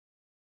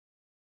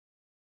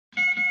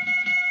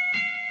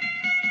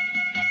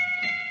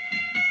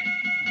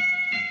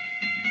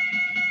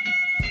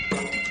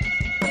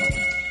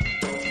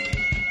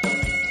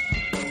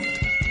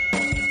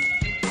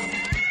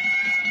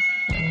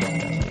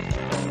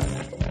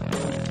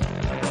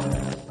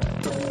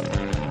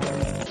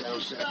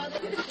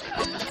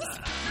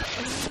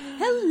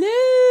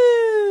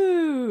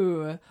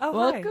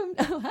Welcome.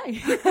 Hi. Oh, hi.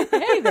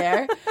 Hey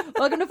there.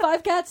 Welcome to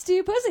Five Cats,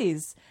 Two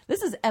Pussies.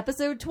 This is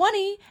episode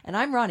 20, and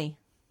I'm Ronnie.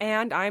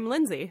 And I'm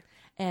Lindsey.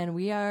 And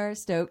we are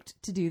stoked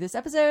to do this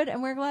episode,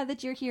 and we're glad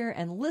that you're here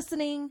and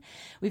listening.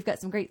 We've got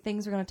some great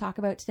things we're going to talk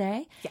about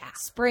today. Yeah.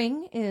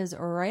 Spring is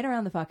right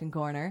around the fucking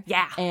corner.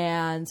 Yeah.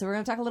 And so we're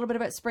going to talk a little bit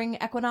about spring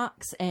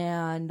equinox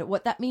and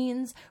what that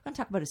means. We're going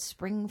to talk about a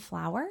spring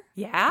flower.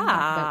 Yeah. We're going to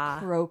talk about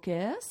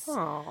crocus.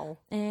 Oh.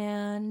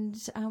 And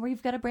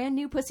we've got a brand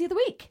new Pussy of the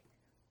Week.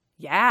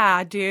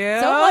 Yeah,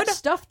 dude. So much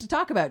stuff to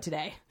talk about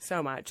today.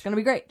 So much. It's going to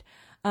be great.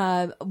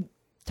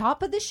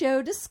 Top of the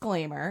show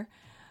disclaimer.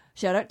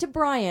 Shout out to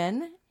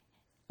Brian.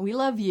 We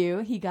love you.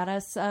 He got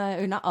us,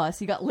 or not us,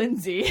 he got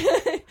Lindsey.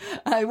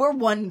 We're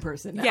one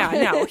person now.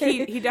 Yeah, no,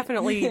 he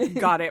definitely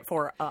got it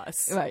for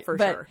us, right, for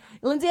but sure.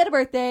 Lindsey had a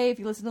birthday. If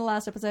you listened to the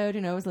last episode,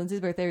 you know it was Lindsey's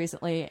birthday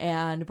recently,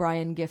 and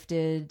Brian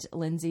gifted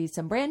Lindsey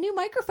some brand new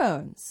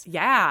microphones.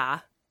 Yeah.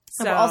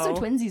 So we're also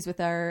twinsies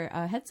with our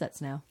headsets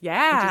now.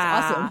 Yeah. Which is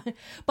awesome.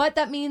 But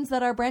that means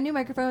that our brand new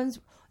microphones,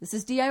 this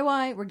is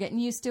DIY, we're getting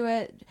used to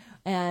it,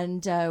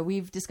 and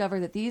we've discovered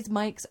that these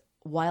mics,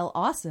 while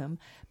awesome,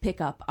 pick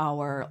up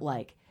our,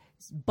 like,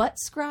 butt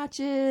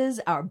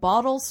scratches, our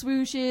bottle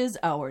swooshes,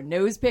 our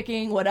nose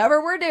picking,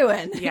 whatever we're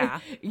doing.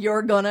 Yeah.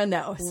 You're gonna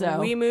know. So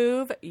we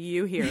move,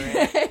 you hear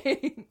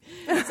it.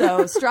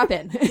 So strap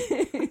in.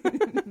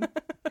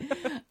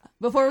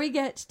 Before we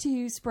get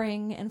to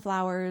spring and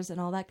flowers and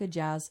all that good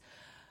jazz,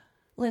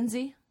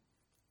 Lindsey,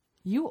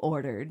 you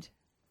ordered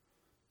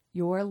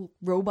your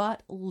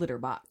robot litter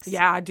box.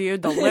 Yeah,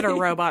 dude, the litter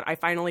robot, I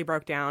finally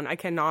broke down. I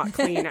cannot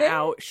clean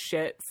out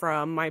shit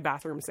from my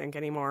bathroom sink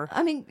anymore.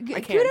 I mean,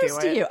 I can't kudos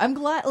do to it. you. I'm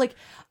glad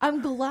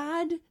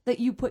that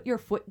you put your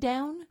foot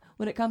down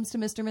when it comes to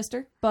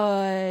Mr.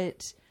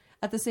 But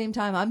at the same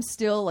time, I'm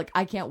still like,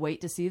 I can't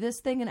wait to see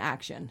this thing in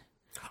action.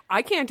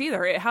 I can't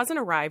either. It hasn't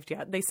arrived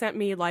yet. They sent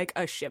me like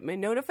a shipment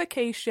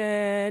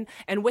notification,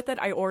 and with it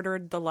I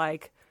ordered the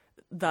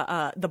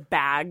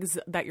bags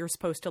that you're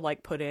supposed to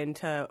like put in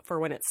for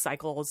when it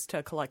cycles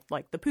to collect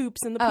like the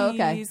poops and the pees. Oh,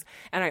 okay.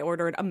 And I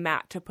ordered a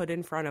mat to put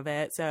in front of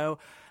it. So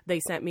they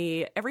sent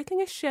me everything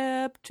is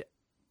shipped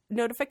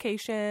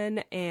notification,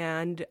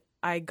 and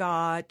I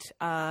got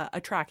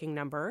a tracking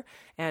number,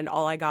 and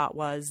all I got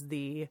was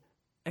the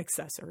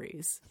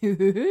accessories.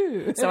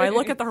 So I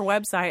look at their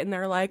website and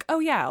they're like, oh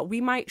yeah,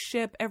 we might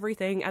ship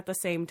everything at the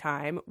same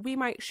time. We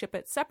might ship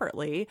it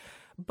separately,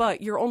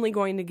 but you're only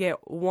going to get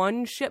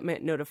one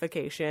shipment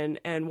notification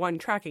and one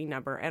tracking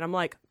number. And I'm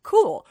like,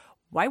 cool.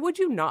 Why would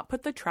you not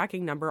put the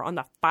tracking number on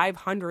the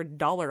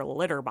 $500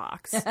 litter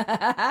box?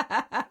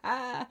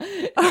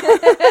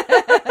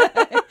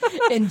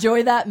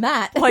 Enjoy that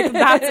mat. Like,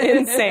 that's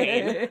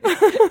insane.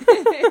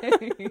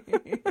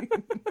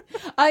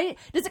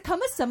 Does it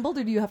come assembled,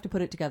 or do you have to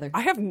put it together?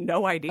 I have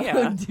no idea.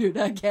 Oh, dude,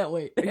 I can't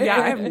wait. Yeah,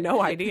 I have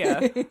no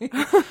idea.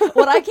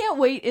 What I can't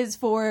wait is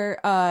for,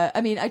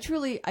 I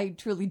truly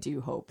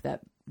do hope that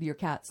your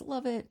cats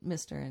love it,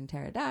 Mr. and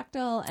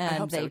Pterodactyl,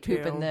 and they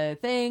poop in the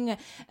thing,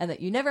 and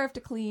that you never have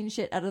to clean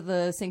shit out of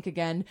the sink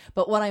again.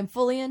 But what I'm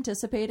fully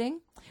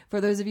anticipating,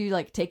 for those of you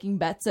like taking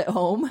bets at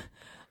home,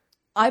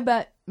 I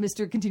bet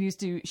Mr. continues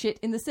to shit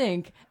in the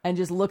sink and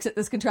just looks at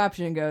this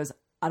contraption and goes,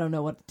 I don't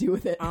know what to do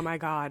with it. Oh my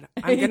God.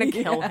 I'm going to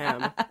kill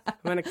him. I'm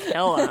going to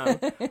kill him.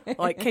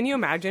 Like, can you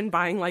imagine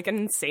buying like an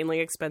insanely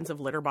expensive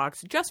litter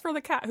box just for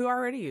the cat who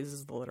already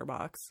uses the litter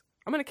box?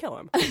 I'm going to kill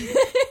him.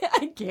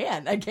 I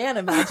can't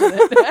imagine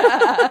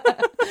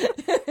it.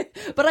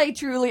 But I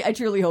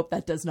truly hope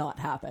that does not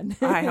happen.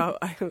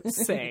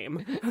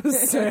 Same.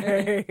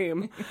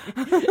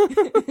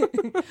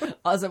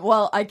 Awesome.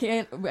 Well, I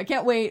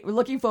can't wait. We're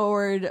looking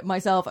forward,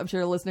 myself, I'm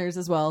sure listeners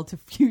as well, to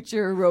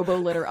future Robo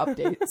Litter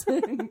updates.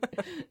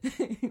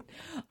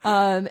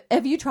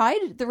 Have you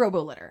tried the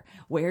Robo Litter?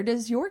 Where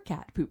does your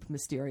cat poop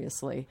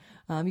mysteriously?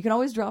 You can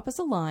always drop us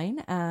a line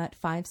at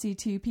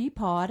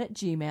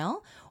 5c2ppod@gmail.com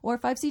or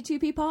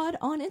 5c2ppod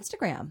on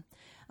Instagram.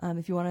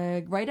 If you want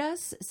to write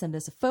us, send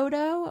us a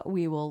photo.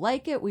 We will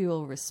like it. We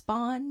will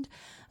respond.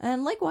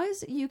 And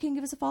likewise, you can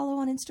give us a follow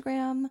on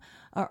Instagram.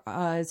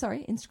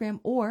 Instagram,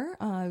 or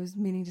I was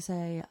meaning to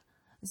say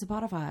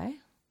Spotify,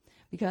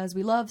 because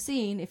we love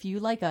seeing if you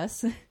like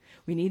us.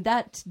 We need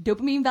that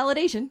dopamine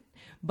validation.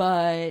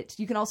 But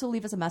you can also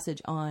leave us a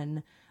message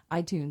on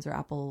iTunes or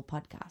Apple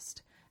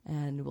Podcast,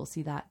 and we'll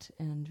see that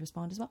and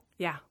respond as well.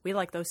 Yeah, we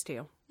like those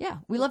too. Yeah,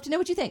 we love to know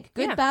what you think.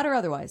 Good, Yeah. bad, or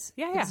otherwise.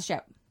 Yeah, Give us a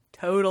shout.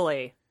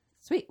 Totally.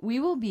 Sweet. We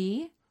will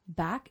be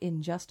back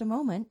in just a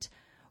moment.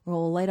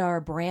 We'll light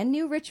our brand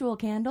new ritual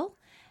candle,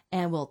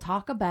 and we'll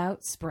talk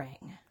about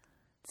spring.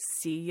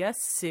 See ya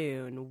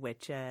soon,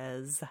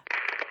 witches.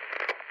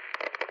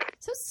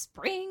 So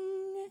spring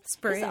is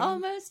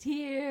almost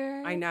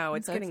here. I know. I'm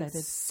It's so getting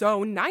excited.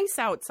 so nice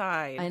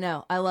outside. I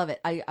know. I love it.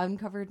 I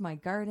uncovered my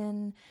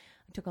garden.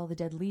 I took all the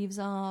dead leaves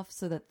off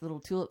so that the little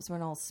tulips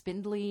weren't all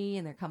spindly,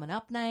 and they're coming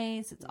up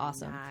nice. It's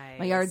awesome. Nice.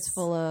 My yard's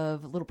full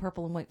of little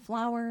purple and white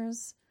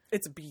flowers.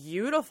 It's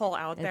beautiful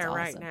out It's there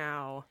right awesome.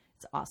 now.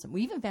 It's awesome.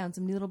 We even found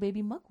some new little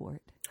baby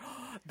mugwort.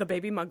 The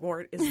baby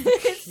mugwort is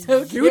the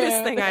so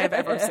cutest thing I have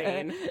ever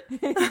seen.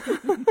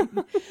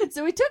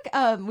 So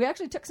we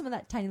actually took some of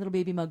that tiny little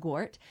baby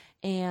mugwort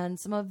and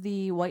some of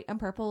the white and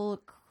purple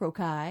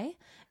croci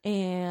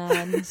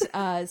and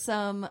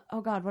some, oh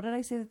God, what did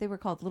I say that they were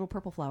called? Little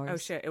purple flowers. Oh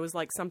shit. It was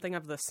like something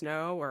of the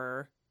snow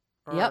or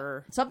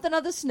Yep. Something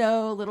of the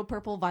snow, little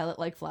purple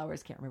violet-like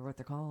flowers. Can't remember what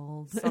they're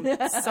called.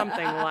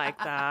 Something like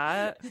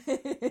that.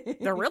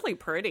 They're really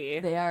pretty.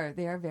 They are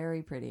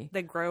very pretty.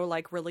 They grow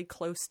like really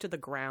close to the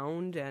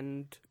ground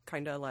and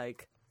kind of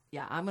like.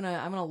 Yeah, I'm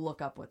gonna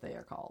look up what they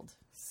are called.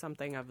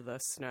 Something of the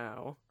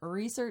snow.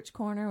 Research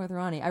corner with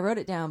Ronnie. I wrote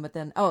it down, but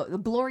then the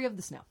glory of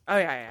the snow. Oh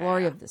yeah.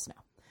 Glory of the snow.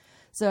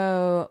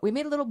 So we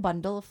made a little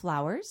bundle of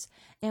flowers,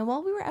 and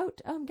while we were out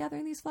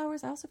gathering these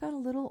flowers, I also found a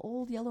little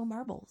old yellow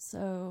marble.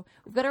 So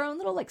we've got our own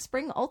little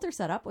spring altar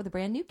set up with a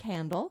brand new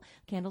candle.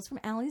 Candles from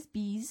Allie's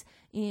Bees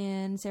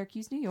in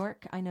Syracuse, New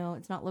York. I know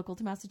it's not local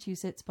to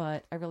Massachusetts,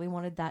 but I really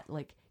wanted that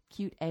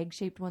cute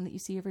egg-shaped one that you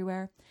see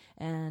everywhere,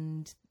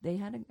 and they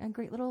had a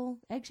great little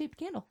egg-shaped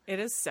candle. It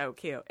is so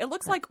cute. It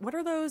looks like, what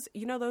are those?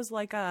 You know those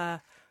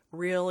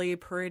really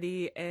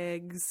pretty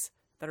eggs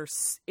that are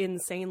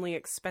insanely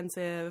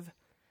expensive.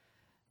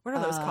 What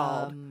are those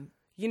called?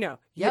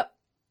 Yep.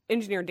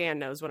 Engineer Dan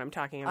knows what I'm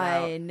talking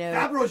about. I know.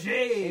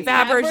 Fabergé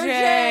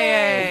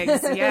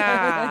eggs.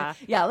 Yeah.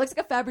 Yeah, it looks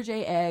like a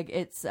Fabergé egg.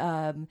 It's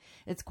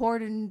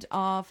cordoned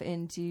off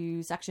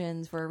into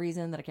sections for a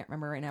reason that I can't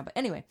remember right now. But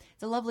anyway,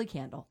 it's a lovely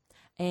candle.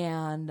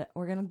 And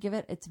we're going to give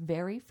it its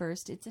very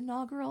first, its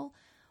inaugural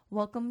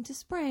welcome to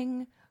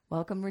spring.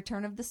 Welcome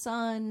return of the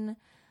sun.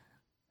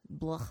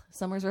 Blah.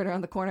 Summer's right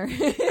around the corner.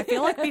 I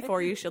feel like before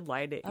you should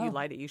light it,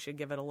 you should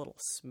give it a little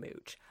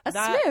smooch.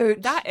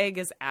 Smooch? That egg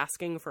is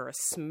asking for a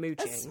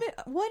smooching.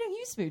 Why don't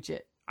you smooch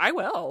it? I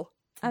will.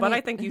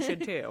 I think you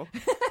should too.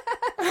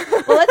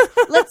 Well,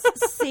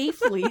 let's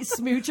safely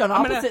smooch on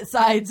opposite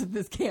sides of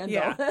this candle.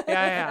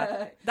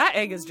 Yeah. That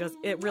egg is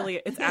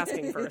it's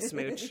asking for a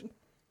smooch.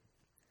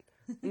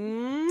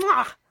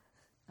 Mwah!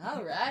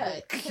 All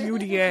right.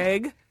 Cutie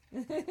egg.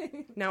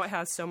 Now it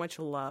has so much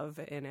love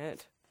in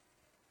it.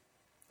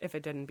 If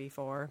it didn't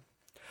before.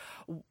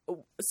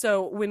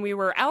 So when we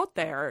were out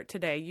there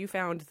today, you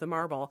found the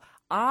marble.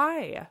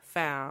 I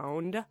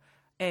found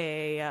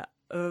a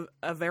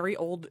very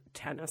old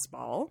tennis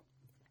ball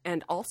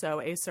and also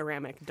a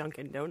ceramic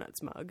Dunkin'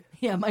 Donuts mug.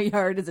 Yeah, my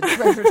yard is a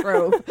treasure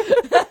trove.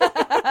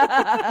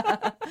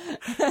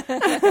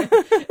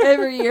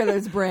 Every year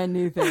there's brand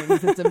new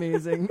things. It's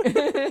amazing.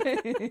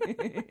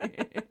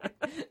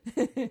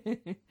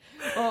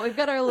 Well, we've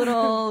got our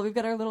little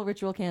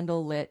ritual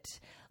candle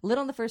lit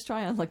on the first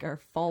try on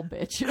our fall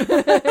bitch.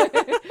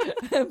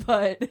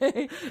 But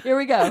here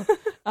we go.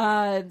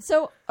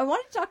 So I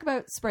wanted to talk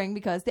about spring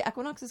because the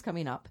equinox is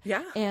coming up.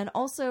 Yeah. And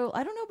also,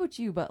 I don't know about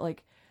you, but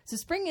so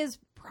spring is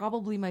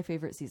probably my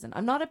favorite season.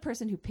 I'm not a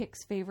person who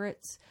picks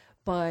favorites,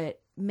 but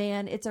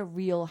man, it's a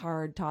real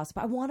hard toss.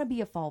 But I want to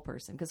be a fall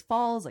person because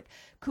fall is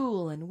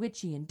cool and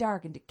witchy and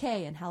dark and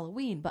decay and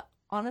Halloween. But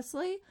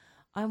honestly,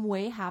 I'm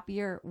way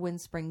happier when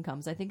spring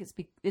comes. I think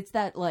it's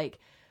that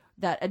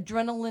that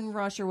adrenaline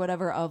rush or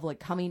whatever of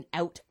coming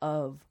out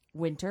of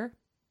winter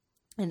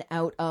and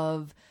out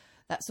of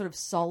that sort of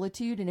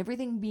solitude and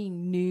everything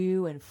being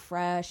new and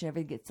fresh and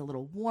everything gets a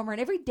little warmer and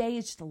every day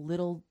is just a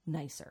little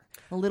nicer,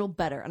 a little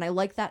better. And I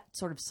like that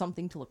sort of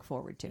something to look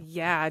forward to.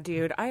 Yeah,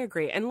 dude, I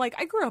agree. And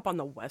I grew up on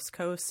the West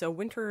Coast, so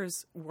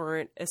winters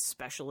weren't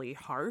especially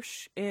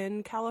harsh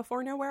in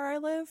California where I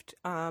lived.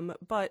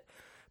 But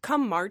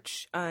come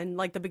March, and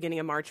the beginning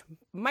of March,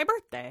 my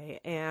birthday,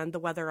 and the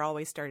weather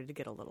always started to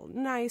get a little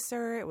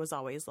nicer. It was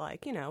always high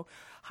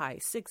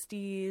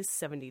 60s,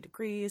 70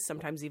 degrees,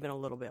 sometimes even a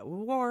little bit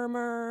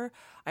warmer.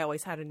 I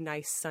always had a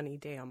nice sunny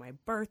day on my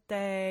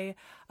birthday,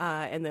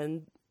 and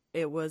then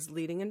it was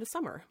leading into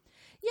summer.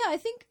 Yeah, I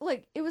think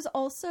it was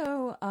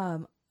also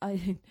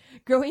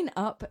growing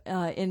up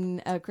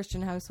in a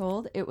Christian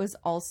household. It was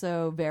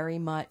also very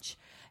much.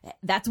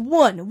 That's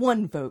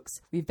one, folks.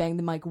 We've banged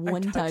the mic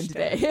one time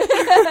today.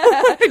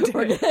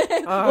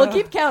 We'll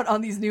keep count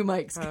on these new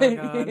mics.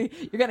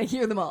 You're going to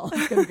hear them all.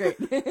 It's going to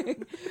be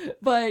great.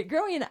 But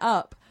growing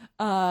up,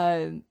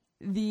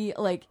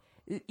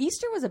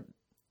 Easter wasn't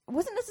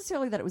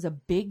necessarily that it was a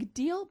big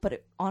deal,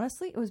 but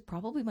honestly, it was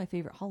probably my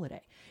favorite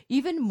holiday.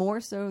 Even more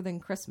so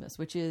than Christmas,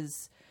 which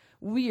is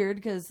weird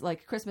because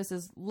Christmas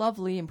is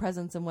lovely and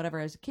presents and whatever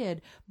as a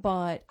kid,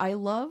 but I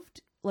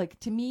loved,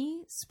 to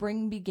me,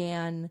 spring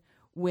began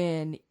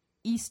when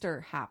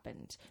Easter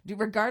happened,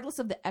 regardless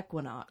of the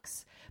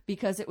equinox,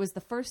 because it was the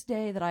first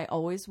day that I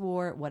always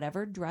wore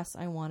whatever dress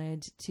I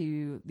wanted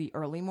to the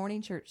early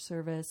morning church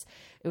service.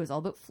 It was all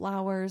about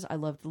flowers. I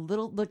loved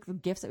the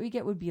gifts that we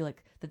get would be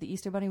that the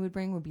Easter bunny would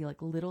bring would be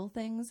little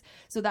things.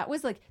 So that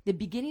was the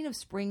beginning of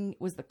spring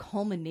was the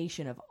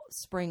culmination of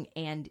spring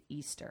and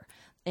Easter.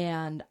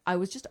 And I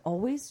was just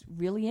always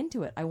really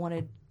into it. I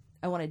wanted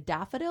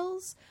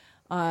daffodils.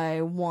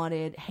 I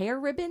wanted hair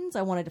ribbons.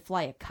 I wanted to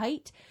fly a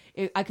kite.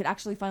 I could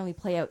actually finally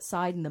play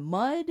outside in the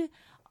mud.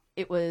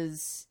 it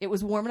was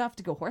warm enough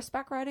to go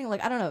horseback riding.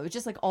 Like, I don't know. It was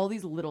just like all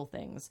these little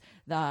things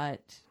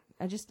that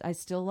I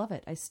still love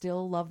it. I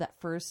still love that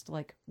first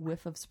like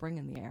whiff of spring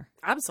in the air.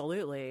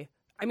 Absolutely.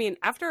 I mean,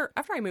 after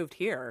I moved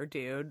here,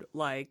 dude,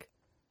 like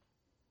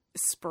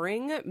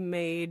spring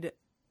made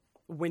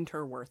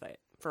winter worth it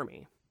for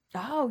me.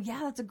 Oh,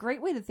 yeah, that's a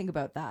great way to think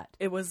about that.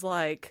 It was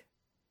like,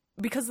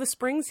 because the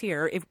springs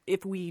here,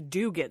 if we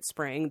do get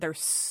spring, they're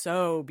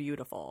so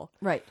beautiful.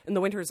 Right. And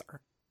the winters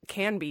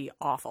can be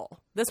awful.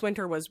 This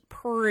winter was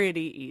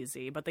pretty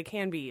easy, but they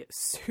can be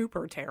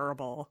super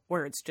terrible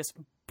where it's just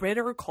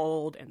bitter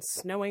cold and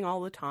snowing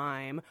all the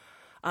time.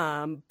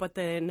 But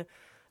then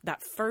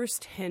that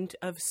first hint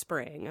of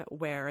spring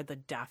where the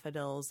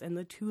daffodils and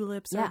the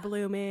tulips are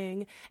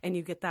blooming and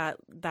you get that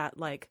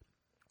like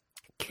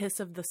kiss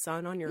of the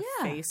sun on your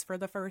face for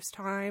the first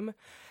time,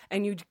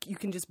 and you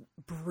can just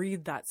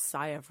breathe that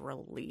sigh of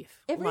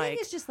relief. Everything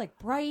is just like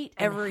bright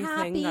and everything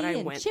happy that I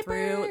and went chipper.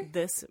 through,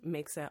 this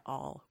makes it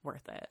all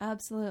worth it.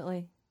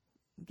 Absolutely.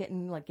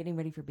 Getting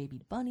ready for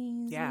baby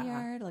bunnies in the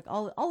yard, like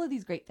all of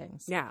these great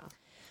things. Yeah.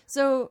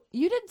 So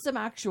you did some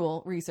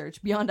actual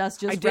research beyond us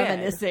just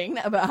reminiscing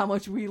about how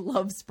much we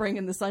love spring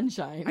and the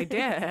sunshine. I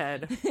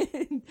did.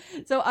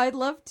 So I'd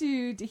love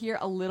to hear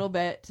a little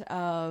bit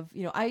of,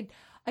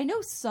 I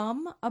know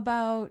some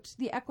about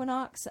the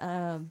equinox,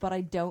 but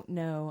I don't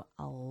know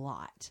a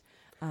lot.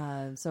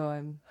 So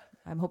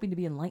I'm hoping to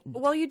be enlightened.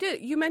 Well,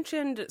 you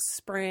mentioned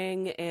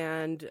spring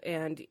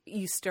and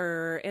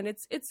Easter, and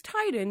it's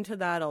tied into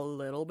that a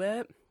little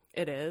bit.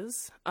 It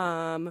is.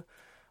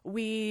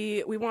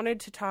 We wanted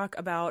to talk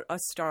about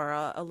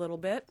Ostara a little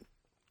bit,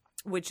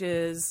 which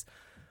is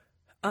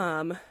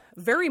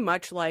very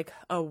much like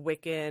a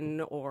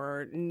Wiccan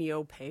or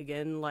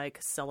neo-pagan like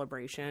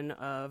celebration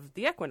of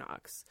the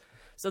equinox.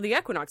 So the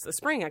equinox, the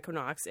spring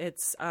equinox,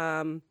 it's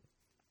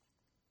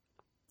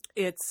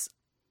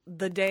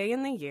the day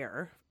in the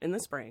year in the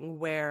spring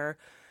where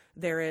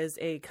there is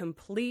a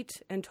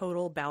complete and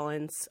total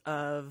balance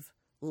of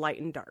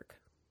light and dark.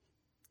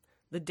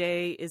 The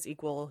day is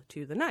equal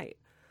to the night.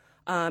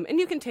 And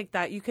you can take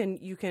that, you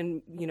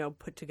can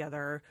put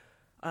together,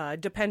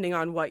 depending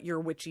on what your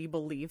witchy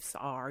beliefs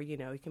are, you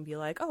can be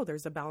like, oh,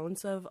 there's a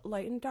balance of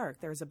light and dark.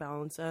 There's a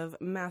balance of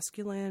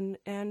masculine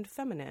and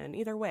feminine.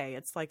 Either way,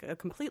 it's like a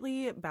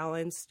completely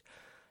balanced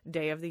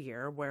day of the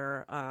year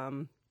where,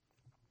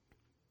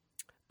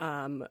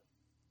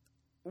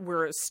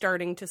 we're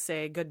starting to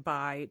say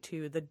goodbye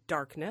to the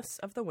darkness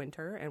of the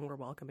winter and we're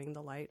welcoming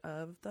the light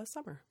of the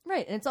summer.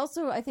 Right. And it's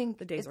also, I think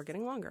the days are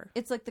getting longer.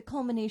 It's like the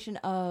culmination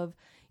of,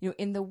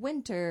 in the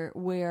winter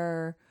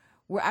where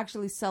we're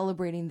actually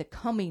celebrating the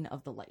coming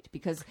of the light,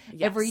 because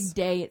every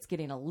day it's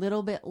getting a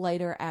little bit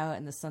lighter out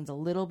and the sun's a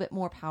little bit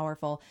more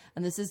powerful.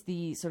 And this is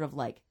the sort of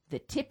like the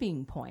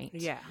tipping point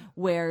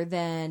where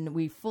then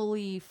we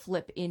fully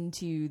flip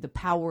into the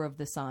power of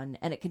the sun,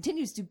 and it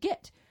continues to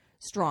get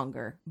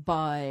stronger,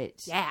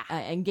 but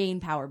and gain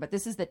power. But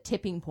this is the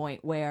tipping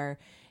point where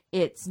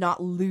it's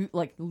not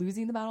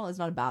losing the battle. It's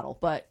not a battle,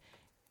 but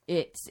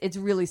it's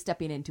really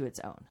stepping into its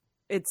own.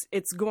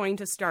 It's going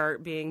to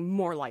start being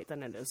more light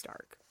than it is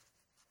dark,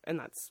 and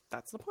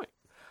that's the point.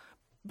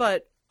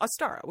 But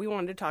Ostara, we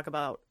wanted to talk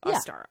about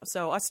Ostara.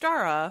 So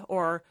Ostara,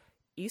 or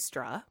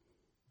Istra,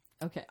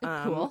 okay,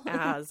 cool,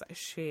 as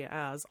she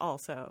is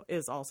also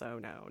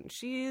known.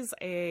 She's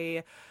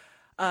a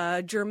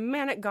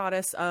Germanic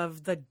goddess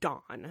of the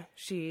dawn.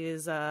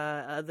 She's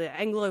the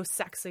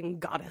Anglo-Saxon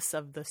goddess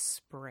of the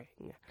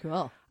spring.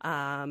 Cool.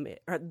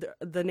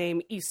 The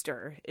name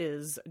Easter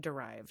is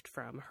derived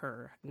from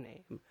her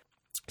name.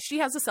 She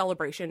has a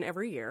celebration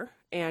every year,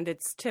 and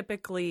it's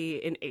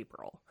typically in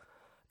April.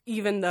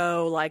 Even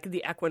though, like,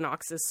 the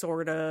equinox is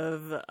sort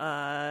of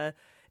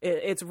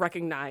it's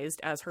recognized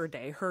as her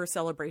day. Her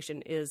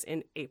celebration is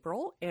in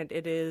April, and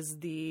it is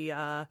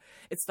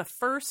it's the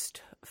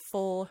first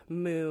full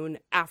moon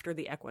after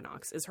the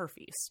equinox is her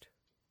feast.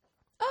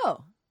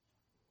 Oh,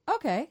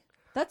 okay.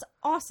 That's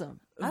awesome.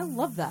 I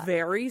love that.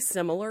 Very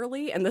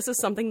similarly, and this is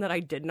something that I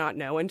did not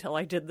know until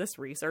I did this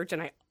research,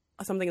 and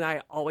something that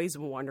I always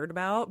wondered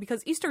about,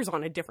 because Easter's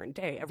on a different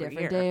day every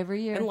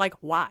year. And like,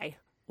 why?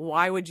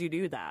 Why would you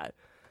do that?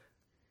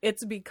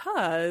 It's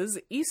because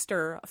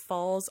Easter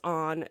falls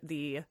on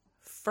the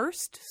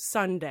first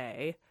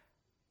Sunday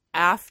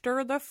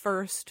after the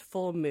first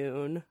full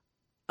moon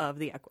of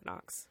the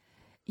equinox.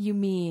 You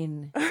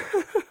mean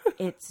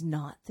it's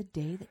not the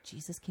day that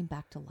Jesus came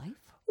back to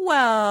life?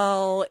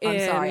 Well, I'm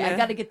sorry. I've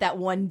got to get that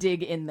one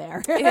dig in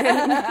there.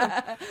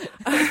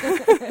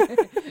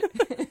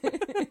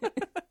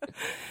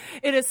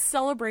 It is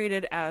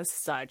celebrated as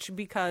such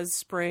because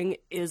spring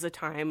is a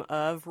time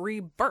of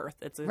rebirth.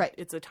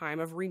 It's a time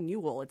of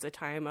renewal. It's a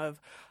time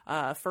of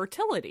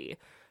fertility.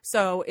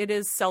 So it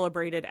is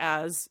celebrated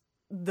as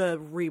the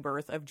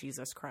rebirth of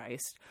Jesus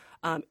Christ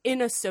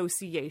in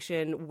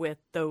association with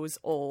those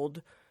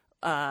old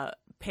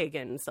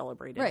pagan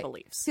celebrated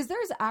beliefs. Because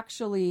there's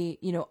actually,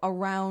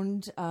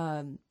 around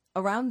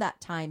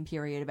that time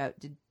period, about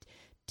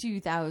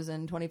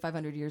 2,000,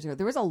 2,500 years ago,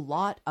 there was a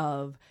lot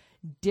of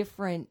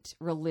different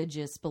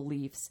religious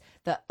beliefs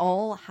that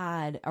all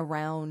had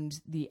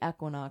around the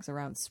equinox,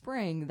 around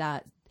spring,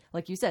 that,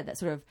 like you said, that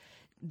sort of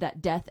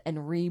that death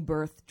and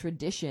rebirth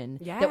tradition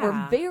that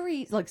were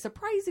very, like,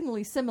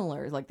 surprisingly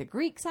similar. Like the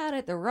Greeks had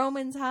it, the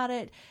Romans had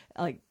it,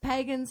 like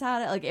pagans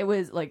had it. Like it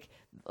was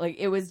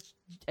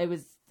it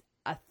was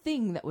a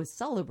thing that was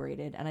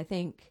celebrated. And I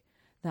think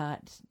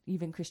that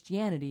even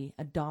Christianity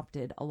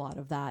adopted a lot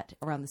of that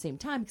around the same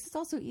time, because it's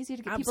also easier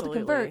to get people to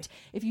convert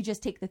if you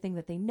just take the thing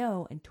that they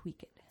know and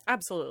tweak it.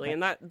 Absolutely.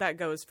 And that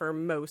goes for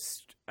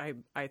most,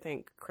 I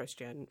think,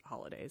 Christian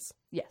holidays.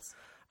 Yes.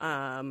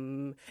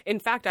 In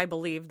fact, I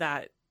believe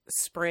that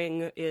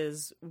spring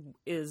is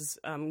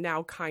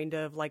now kind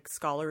of like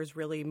scholars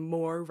really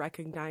more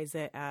recognize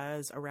it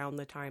as around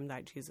the time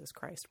that Jesus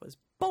Christ was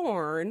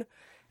born,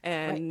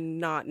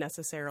 and not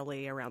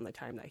necessarily around the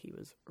time that he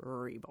was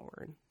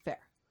reborn. Fair.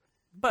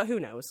 But who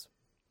knows?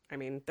 I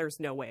mean,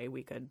 there's no way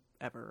we could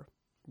ever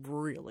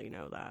really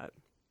know that.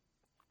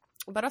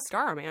 But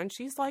Ostara, man,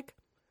 she's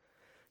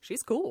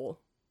cool.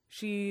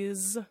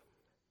 She's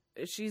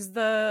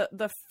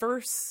the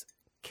first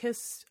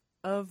kiss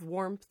of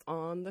warmth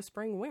on the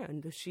spring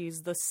wind.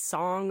 She's the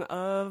song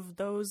of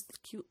those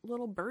cute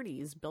little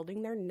birdies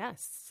building their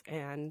nests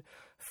and,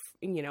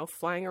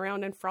 flying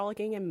around and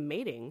frolicking and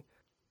mating.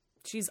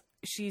 She's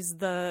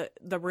the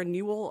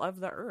renewal of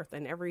the earth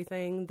and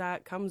everything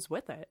that comes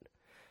with it.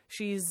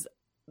 She's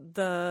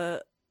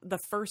the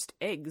first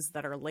eggs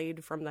that are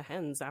laid from the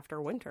hens after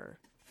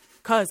winter.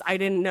 'Cause I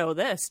didn't know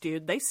this,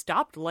 dude. They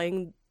stopped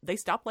laying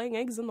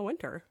eggs in the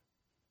winter.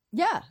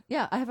 Yeah.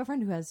 I have a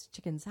friend who has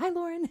chickens. Hi,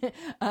 Lauren.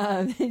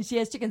 She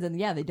has chickens, and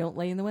they don't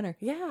lay in the winter.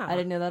 Yeah. I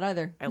didn't know that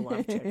either. I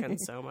love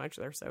chickens so much.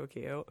 They're so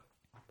cute.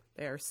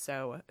 They are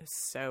so,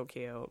 so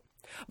cute.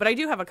 But I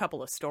do have a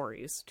couple of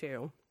stories,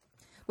 too.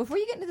 Before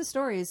you get into the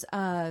stories,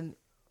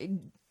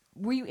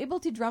 were you able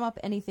to drum up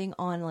anything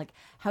on, like,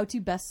 how to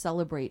best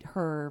celebrate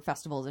her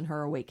festivals and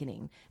her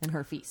awakening and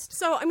her feast?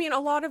 So, I mean, a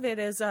lot of it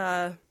is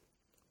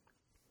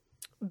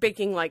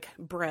baking, like,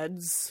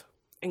 breads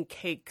and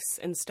cakes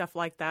and stuff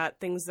like that,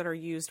 things that are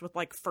used with,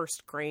 like,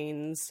 first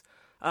grains,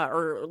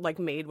 or, like,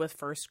 made with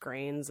first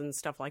grains and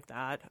stuff like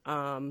that.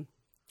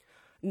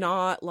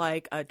 Not,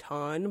 like, a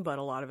ton, but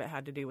a lot of it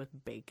had to do with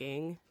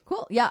baking.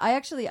 Cool. Yeah,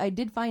 I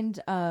did find,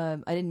 I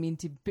didn't mean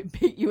to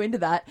beat you into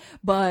that,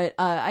 but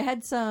I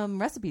had some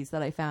recipes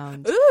that I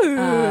found.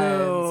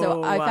 Ooh!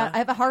 So I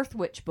have a Hearth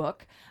Witch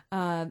book,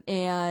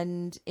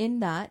 and in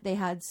that they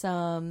had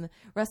some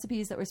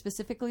recipes that were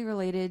specifically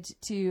related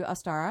to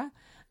Ostara.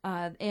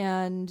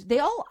 And they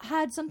all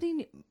had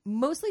something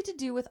mostly to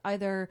do with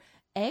either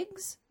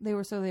eggs. They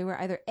were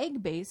either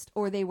egg based,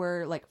 or they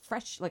were like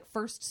fresh, like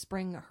first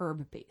spring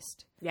herb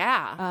based.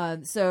 Yeah.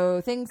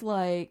 So things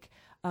like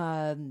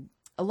a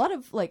lot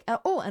of like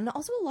and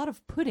also a lot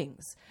of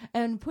puddings,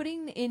 and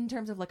pudding in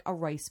terms of like a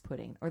rice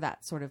pudding or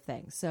that sort of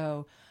thing.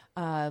 So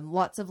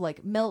lots of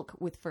like milk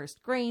with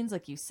first grains,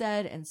 like you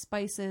said, and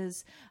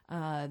spices,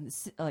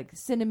 like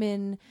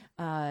cinnamon,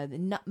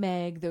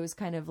 nutmeg, those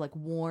kind of like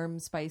warm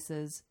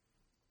spices.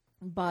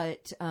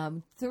 But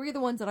three of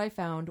the ones that I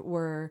found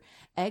were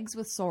eggs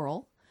with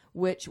sorrel,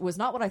 which was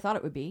not what I thought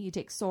it would be. You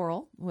take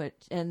sorrel,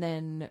 and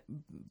then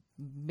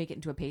make it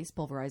into a paste,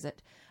 pulverize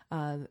it,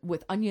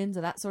 with onions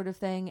and that sort of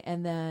thing,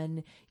 and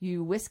then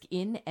you whisk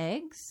in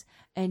eggs,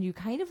 and you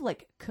kind of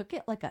like cook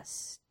it like a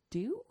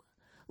stew.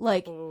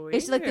 Like, weird.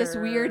 It's like this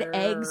weird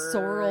egg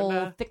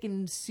sorrel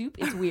thickened soup.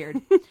 It's weird.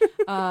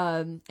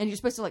 And you're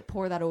supposed to like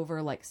pour that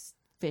over like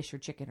fish or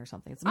chicken or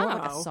something. It's more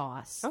like a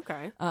sauce.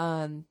 Okay.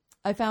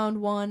 I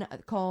found one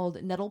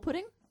called nettle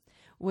pudding,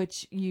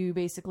 which you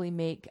basically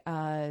make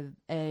a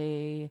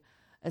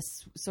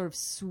sort of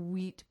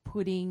sweet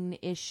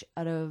pudding-ish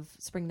out of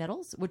spring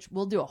nettles, which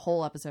we'll do a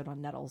whole episode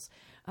on nettles.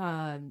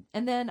 And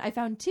then I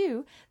found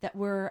two that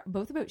were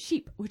both about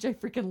sheep, which I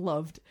freaking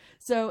loved.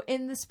 So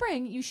in the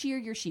spring, you shear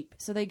your sheep.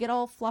 So they get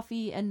all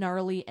fluffy and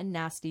gnarly and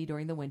nasty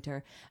during the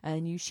winter,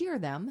 and you shear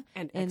them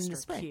and in extra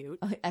the spring. Cute.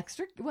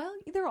 Extra, well,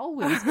 they're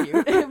always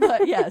cute,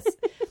 but yes.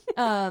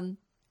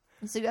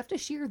 So you have to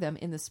shear them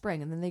in the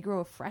spring, and then they grow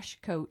a fresh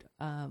coat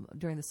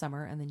during the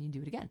summer, and then you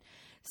do it again.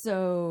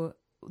 So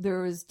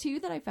there was two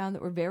that I found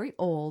that were very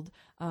old.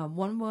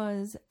 One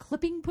was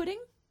clipping pudding.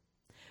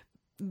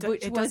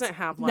 Doesn't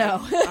have like... No.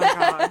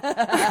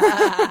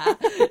 Oh,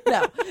 God.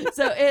 No.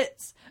 So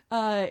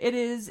it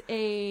is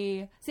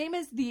a... Same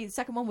as the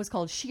second one was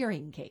called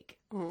shearing cake.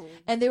 Mm.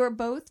 And they were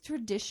both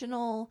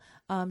traditional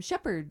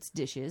shepherd's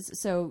dishes.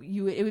 So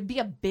it would be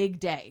a big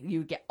day. You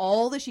would get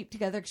all the sheep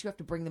together, because you have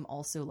to bring them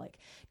also like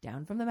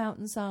down from the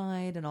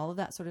mountainside and all of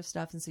that sort of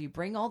stuff. And so you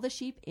bring all the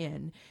sheep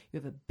in. You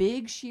have a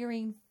big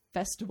shearing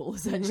festival,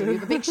 essentially. You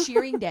have a big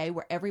shearing day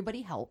where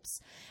everybody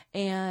helps.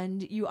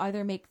 And you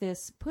either make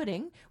this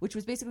pudding, which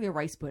was basically a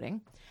rice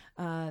pudding,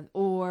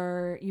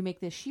 or you make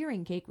this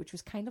shearing cake, which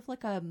was kind of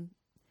like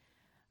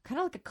kind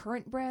of like a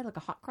currant bread, like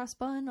a hot cross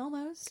bun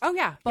almost. Oh,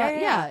 yeah. But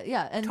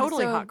yeah. And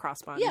totally so, hot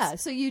cross buns. Yeah,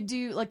 so you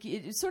do like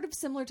it's sort of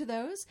similar to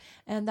those,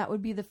 and that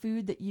would be the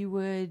food that you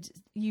would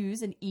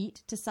use and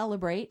eat to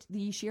celebrate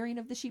the shearing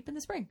of the sheep in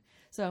the spring.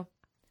 So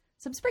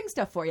some spring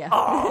stuff for you.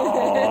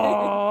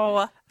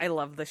 Oh, I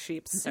love the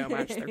sheep so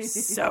much. They're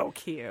so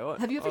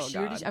cute. Have you ever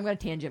sheared a sheep? I'm going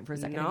to tangent for a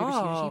second. No. Have you ever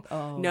sheared a sheep?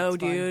 Oh, no,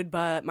 dude,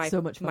 but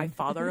so much fun. my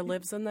father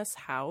lives in this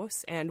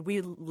house, and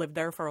we lived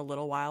there for a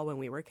little while when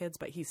we were kids,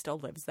 but he still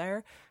lives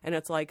there, and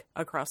it's like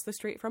across the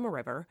street from a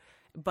river,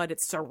 but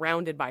it's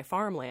surrounded by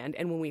farmland.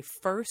 And when we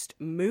first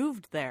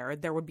moved there,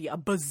 there would be a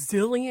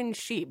bazillion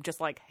sheep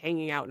just like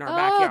hanging out in our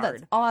backyard.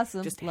 That's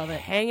awesome. Just love it.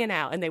 hanging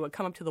out. And they would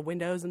come up to the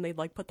windows and they'd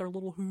like put their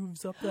little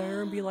hooves up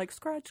there and be like,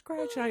 scratch,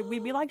 scratch. And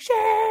we'd be like,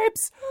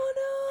 sheeps. Oh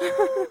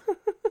no.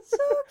 So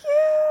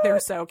cute. They're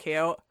so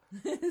cute.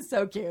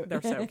 So cute.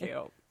 They're so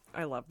cute.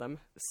 I love them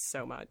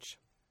so much.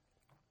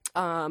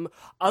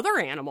 Other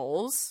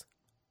animals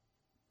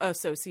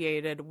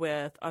associated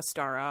with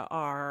Ostara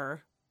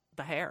are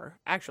the hare.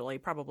 Actually,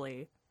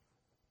 probably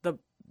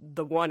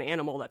the one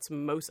animal that's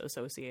most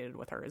associated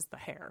with her is the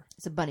hare.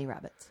 It's a bunny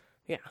rabbit.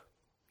 Yeah,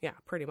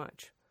 pretty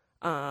much.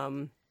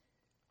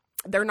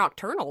 They're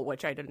nocturnal,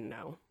 which I didn't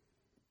know.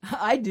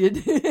 I did.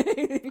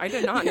 I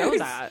did not know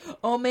that.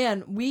 Oh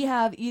man, we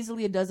have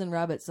easily a dozen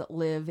rabbits that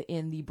live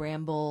in the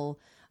bramble,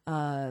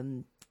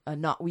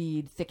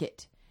 knotweed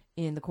thicket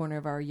in the corner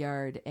of our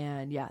yard,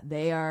 and yeah,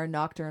 they are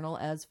nocturnal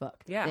as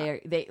fuck. Yeah,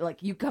 they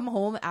like you come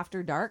home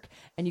after dark,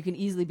 and you can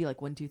easily be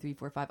like 1, 2, 3,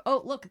 4, 5.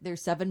 Oh, look,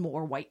 there's 7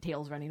 more white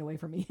tails running away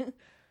from me.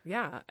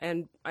 Yeah,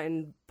 and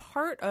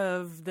part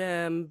of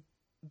them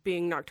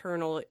being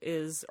nocturnal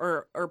is,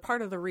 or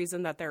part of the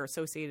reason that they're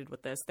associated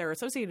with this, they're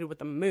associated with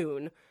the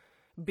moon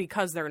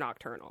because they're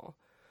nocturnal,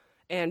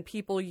 and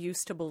people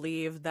used to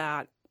believe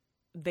that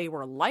they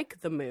were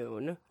like the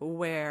moon,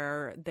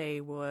 where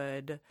they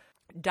would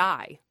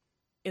die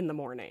in the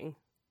morning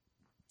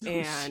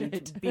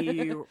and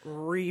be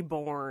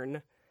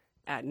reborn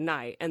at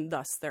night, and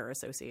thus they're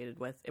associated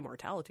with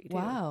immortality too.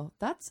 Wow,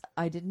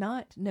 I did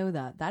not know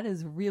that. That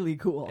is really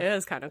cool. It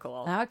is kind of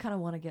cool. Now I kind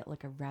of want to get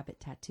like a rabbit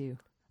tattoo,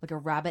 like a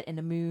rabbit and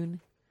a moon.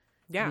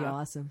 Yeah, that'd be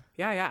awesome.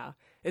 Yeah,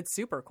 it's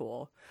super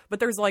cool. But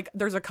there's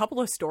a couple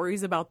of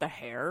stories about the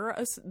hare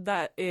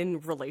that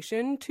in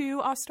relation to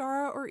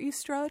Ostara or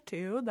Istra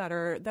too that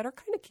are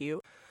kind of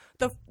cute.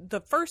 The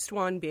first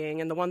one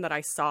being, and the one that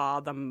I saw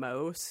the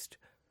most,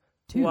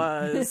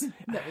 was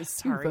that was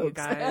sorry, you folks.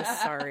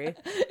 guys. Sorry.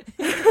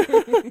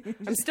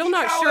 I'm still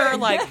not sure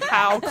like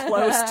how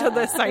close to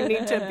this I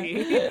need to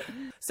be.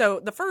 So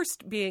the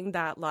first being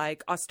that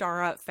like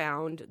Ostara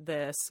found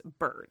this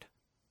bird.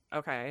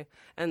 Okay.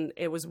 And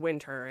it was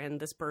winter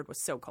and this bird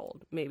was so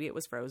cold. Maybe it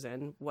was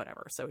frozen,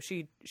 whatever. So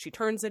she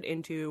turns it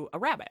into a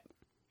rabbit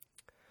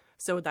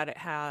so that it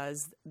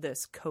has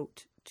this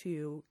coat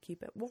to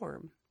keep it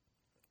warm.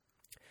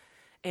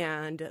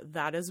 And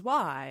that is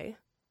why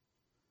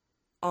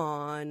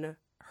on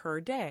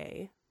her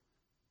day,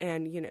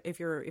 and you know, if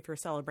you're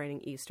celebrating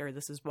Easter,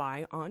 this is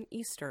why on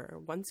Easter,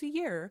 once a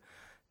year,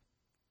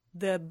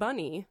 the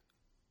bunny,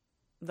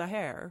 the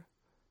hare,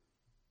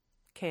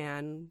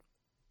 can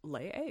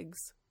lay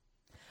eggs.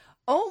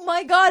 Oh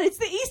my God, it's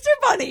the Easter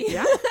bunny.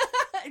 Yeah.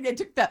 It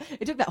took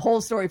that whole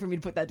story for me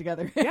to put that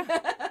together. Yeah.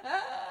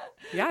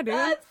 Yeah, dude.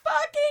 That's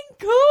fucking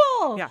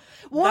cool. Yeah.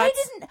 Why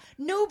didn't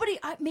nobody?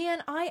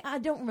 I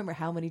don't remember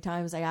how many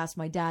times I asked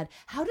my dad,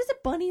 "How does a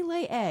bunny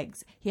lay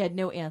eggs?" He had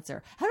no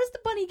answer. How does the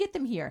bunny get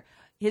them here?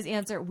 His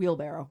answer: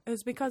 wheelbarrow. It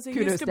was because it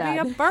Kudos, used to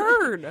Dad. be a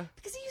bird.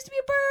 Because he used to be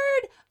a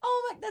bird.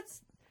 Oh my,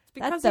 that's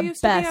because the he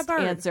used to be a best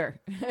bird.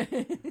 answer.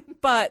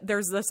 But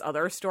there's this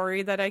other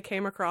story that I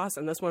came across,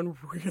 and this one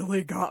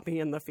really got me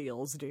in the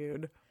feels,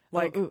 dude.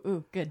 Like,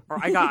 ooh, good. Or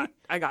I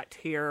got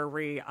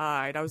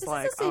teary-eyed. I was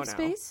like, is a safe oh no,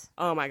 space.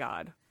 Oh my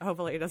God.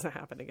 Hopefully it doesn't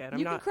happen again.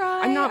 You can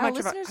cry. I'm not Our much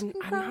of a. listeners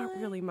can I'm cry. not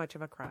really much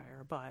of a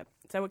crier, but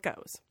so it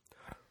goes.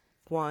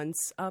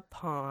 Once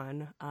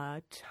upon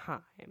a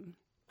time,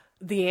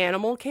 the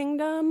animal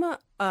kingdom,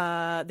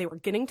 they were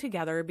getting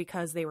together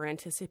because they were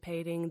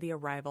anticipating the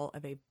arrival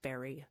of a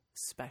very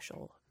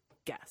special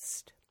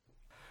guest.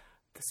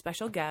 The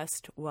special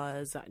guest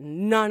was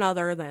none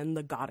other than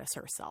the goddess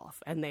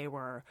herself, and they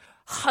were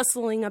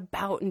hustling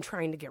about and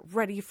trying to get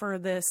ready for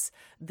this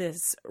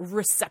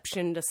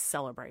reception to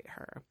celebrate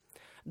her.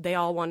 They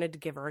all wanted to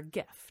give her a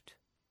gift,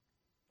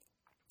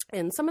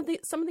 and some of the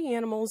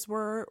animals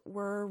were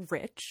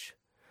rich,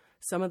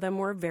 some of them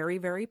were very,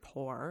 very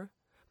poor,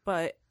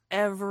 but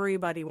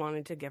everybody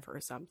wanted to give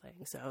her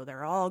something. So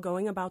they're all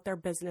going about their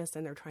business,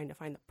 and they're trying to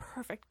find the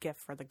perfect gift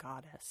for the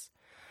goddess.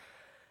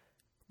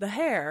 The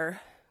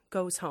hare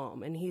goes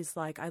home and he's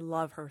like, I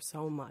love her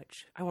so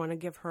much. I want to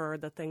give her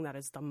the thing that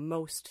is the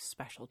most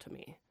special to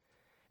me.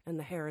 And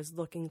the hare is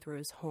looking through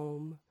his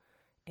home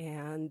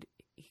and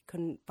he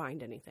couldn't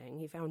find anything.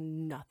 He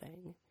found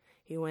nothing.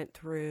 He went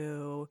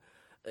through,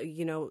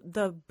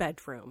 the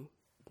bedroom,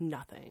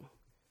 nothing.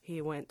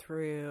 He went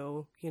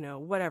through,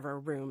 whatever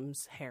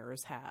rooms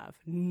hares have,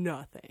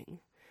 nothing.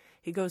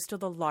 He goes to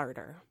the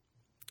larder.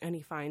 and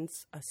he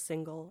finds a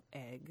single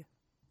egg.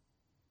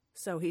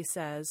 So he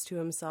says to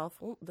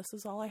himself, well, this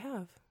is all I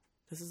have.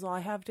 This is all I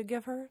have to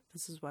give her.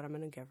 This is what I'm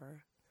going to give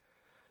her.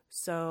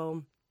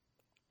 So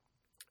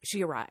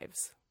she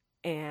arrives,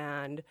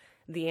 and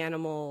the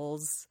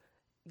animals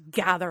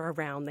gather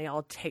around. They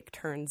all take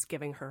turns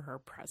giving her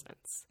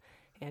presents.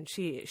 And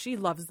she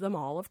loves them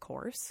all, of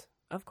course.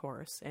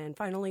 And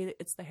finally,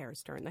 it's the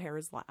hare's turn. The hare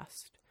is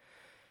last.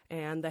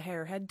 And the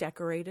hare had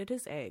decorated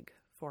his egg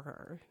for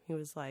her. He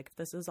was like,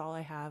 this is all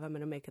I have. I'm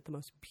going to make it the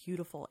most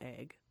beautiful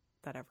egg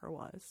that ever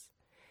was.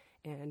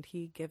 And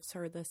he gives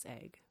her this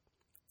egg.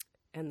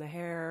 And the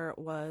hare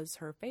was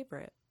her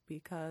favorite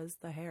because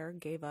the hare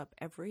gave up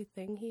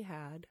everything he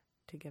had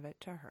to give it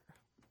to her.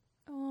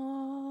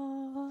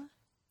 Aww.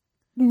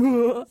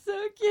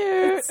 So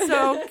cute. It's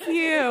so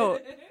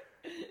cute.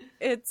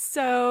 It's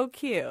so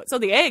cute. So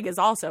the egg is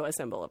also a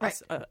symbol of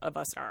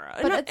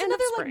Ostara. But it's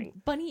another spring.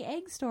 like bunny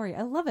egg story.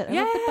 I love it. I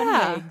love the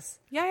bunny eggs.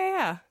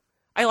 Yeah.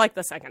 I like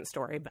the second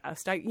story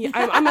best.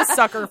 I'm a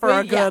sucker for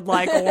a good,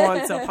 like,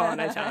 once upon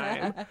a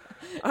time.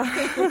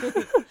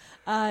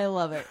 I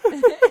love it.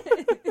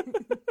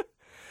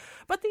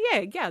 But the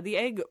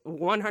egg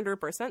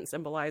 100%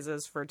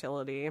 symbolizes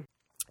fertility.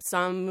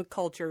 Some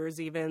cultures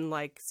even,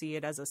 like, see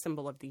it as a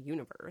symbol of the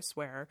universe,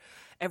 where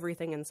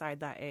everything inside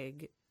that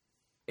egg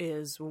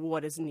is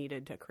what is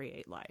needed to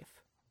create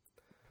life.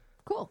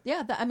 Cool.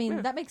 Yeah, that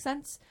makes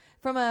sense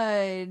from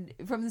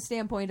the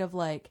standpoint of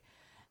like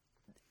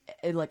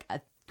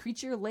a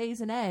creature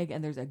lays an egg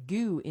and there's a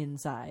goo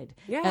inside.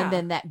 Yeah. And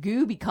then that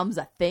goo becomes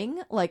a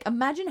thing. Like,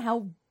 imagine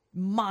how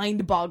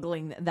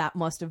mind-boggling that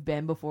must have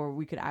been before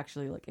we could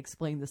actually like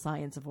explain the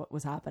science of what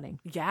was happening.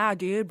 Yeah,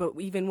 dude, but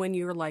even when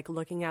you're like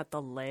looking at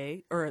the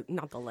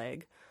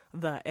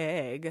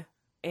egg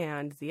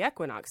and the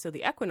equinox. So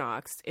the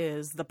equinox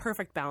is the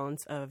perfect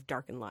balance of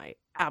dark and light,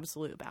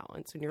 absolute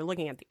balance. When you're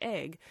looking at the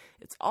egg,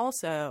 it's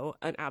also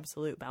an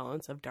absolute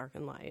balance of dark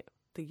and light,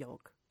 the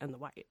yolk and the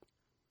white.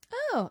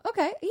 Oh,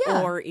 okay.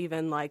 Yeah. Or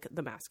even like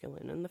the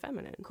masculine and the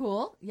feminine.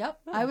 Cool. Yep.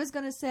 Yeah. I was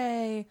going to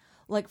say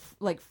like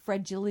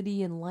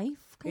fragility in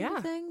life kind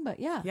of thing, but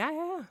yeah.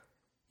 Yeah.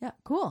 Yeah,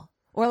 cool.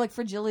 Or like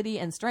fragility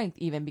and strength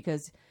even,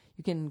 because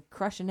you can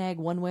crush an egg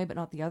one way but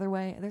not the other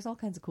way. There's all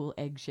kinds of cool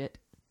egg shit.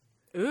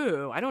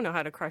 Ooh, I don't know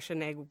how to crush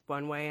an egg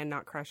one way and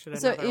not crush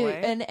it another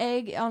way. An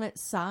egg on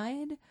its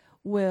side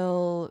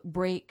will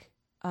break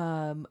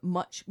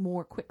much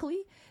more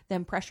quickly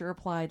than pressure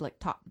applied like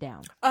top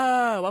down.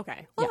 Oh,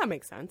 okay. Well, that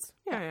makes sense.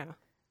 Yeah.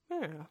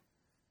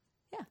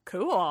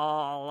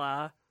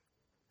 Cool.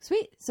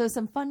 Sweet. So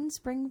some fun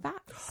spring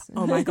facts.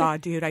 Oh my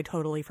God, dude, I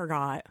totally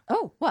forgot.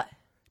 Oh, what?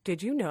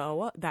 Did you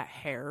know that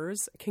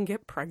hares can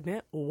get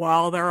pregnant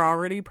while they're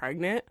already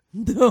pregnant?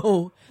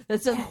 No,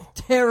 that sounds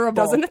terrible.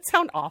 Doesn't it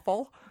sound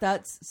awful?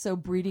 That's so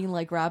breeding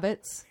like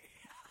rabbits.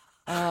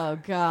 Oh,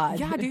 God.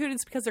 Yeah, dude,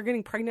 it's because they're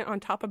getting pregnant on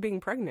top of being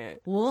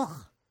pregnant. Ugh.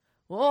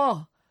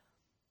 Oh,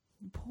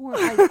 poor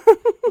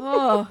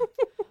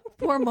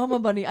mama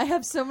bunny. I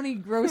have so many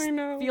gross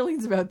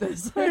feelings about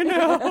this. I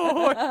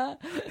know.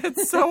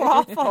 It's so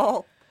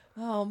awful.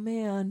 Oh,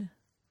 man.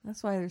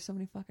 That's why there's so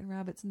many fucking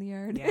rabbits in the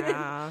yard.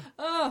 Yeah.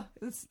 I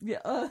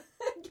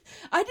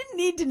didn't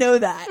need to know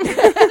that.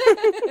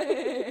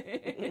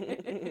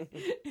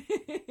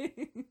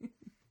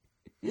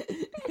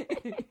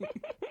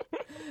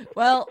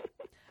 Well,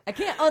 I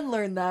can't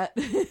unlearn that.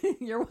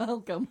 You're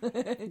welcome.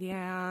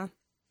 Yeah.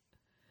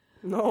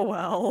 Oh,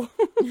 well.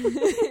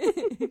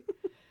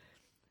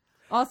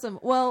 Awesome.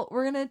 Well,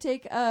 we're going to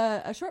take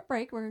a short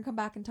break. We're going to come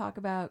back and talk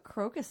about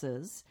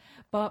crocuses.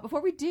 But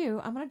before we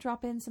do, I'm going to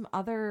drop in some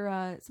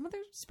other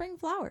spring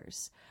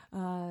flowers.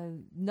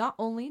 Not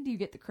only do you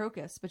get the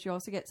crocus, but you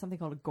also get something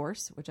called a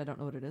gorse, which I don't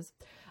know what it is,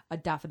 a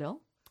daffodil,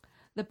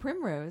 the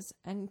primrose,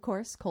 and of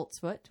course,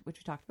 coltsfoot, which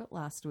we talked about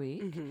last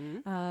week.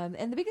 Mm-hmm.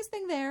 And the biggest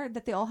thing there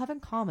that they all have in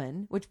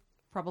common, which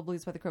probably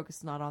is why the crocus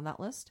is not on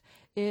that list,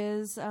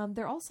 is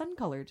they're all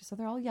sun-colored, so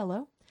they're all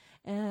yellow.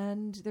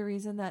 And the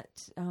reason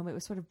that it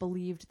was sort of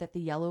believed that the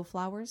yellow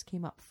flowers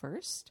came up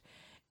first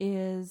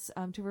is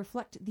to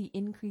reflect the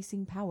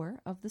increasing power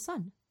of the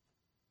sun.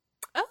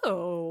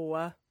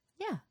 Oh.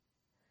 Yeah.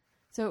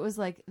 So it was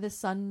like the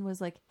sun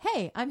was like,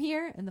 hey, I'm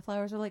here. And the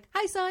flowers were like,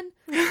 hi, sun.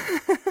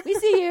 We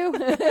see you.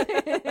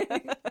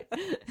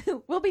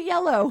 We'll be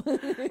yellow.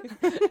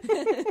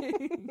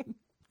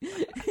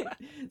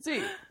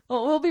 Sweet.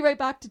 Well, we'll be right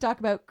back to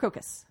talk about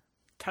crocus.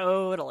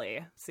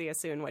 Totally. See you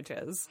soon,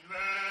 witches.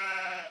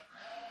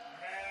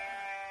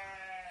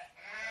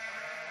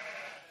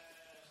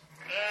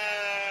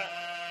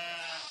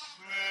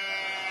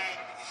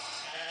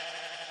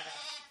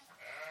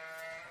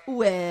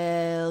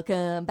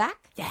 Welcome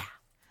back. Yeah.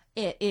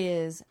 It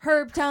is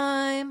herb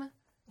time.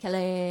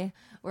 Kelly.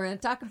 We're going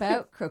to talk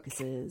about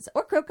crocuses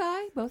or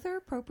croci. Both are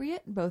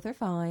appropriate. Both are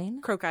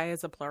fine. Croci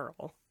is a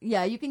plural.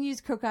 Yeah, you can use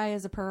croci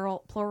as a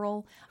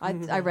plural.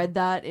 I read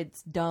that.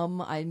 It's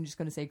dumb. I'm just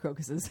going to say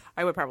crocuses.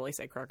 I would probably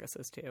say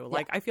crocuses too.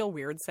 Like, I feel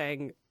weird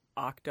saying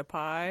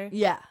octopi.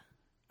 Yeah.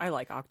 I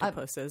like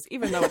octopuses,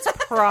 even though it's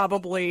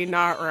probably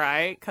not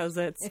right because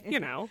it's,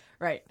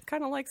 right.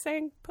 kind of like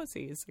saying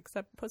pussies,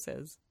 except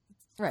pussies.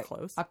 It's Right.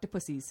 close.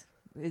 Octopuses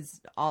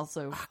is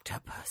also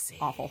Octopussy.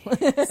 awful.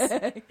 But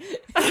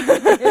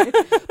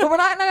we're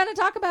not going to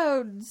talk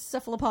about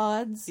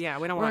cephalopods. Yeah,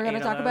 we don't We're want going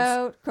to talk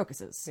about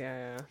crocuses.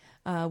 Yeah.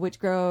 Which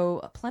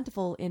grow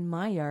plentiful in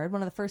my yard,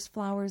 one of the first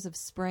flowers of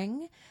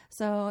spring.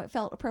 So it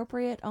felt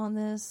appropriate on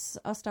this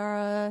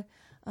Ostara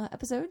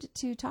episode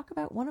to talk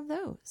about one of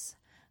those.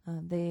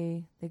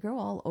 They grow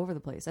all over the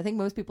place. I think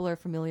most people are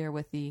familiar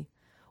with the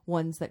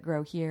ones that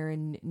grow here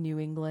in New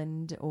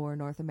England or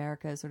North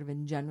America, sort of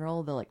in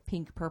general. They're like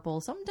pink,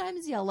 purple,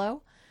 sometimes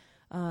yellow.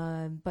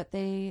 But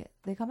they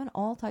come in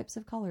all types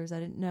of colors. I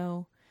didn't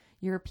know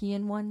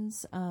European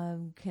ones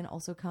can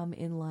also come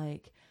in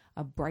like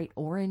a bright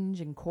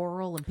orange and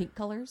coral and pink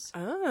colors.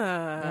 Oh,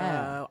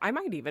 yeah. I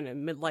might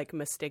even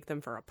mistake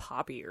them for a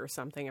poppy or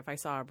something if I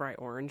saw a bright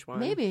orange one.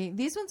 Maybe.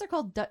 These ones are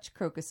called Dutch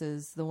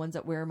crocuses, the ones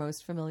that we're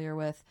most familiar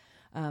with.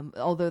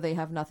 Although they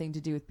have nothing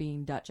to do with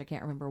being Dutch. I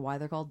can't remember why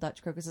they're called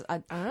Dutch crocuses.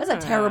 That's a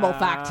terrible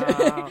fact.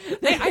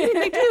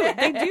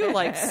 They do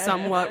like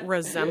somewhat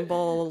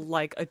resemble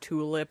like a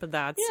tulip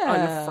that's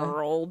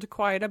unfurled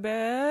quite a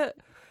bit.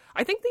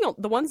 I think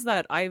the ones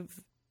that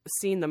I've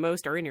seen the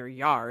most are in your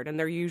yard, and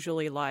they're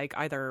usually like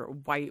either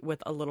white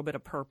with a little bit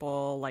of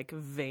purple like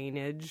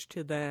veinage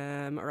to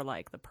them, or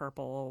like the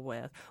purple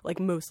with like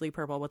mostly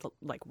purple with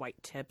like white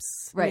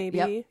tips. Right. Maybe.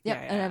 Yep. Yeah.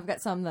 And I've got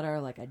some that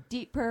are like a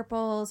deep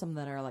purple, some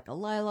that are like a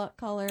lilac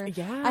color.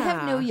 Yeah. I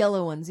have no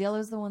yellow ones.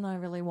 Yellow's the one I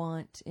really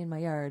want in my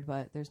yard,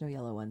 but there's no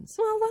yellow ones.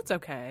 Well, that's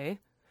okay.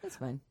 That's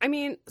fine. I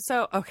mean,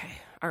 so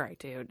okay, all right,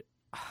 dude.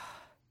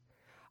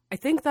 I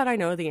think that I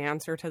know the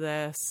answer to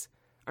this.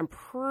 I'm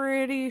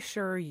pretty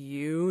sure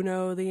you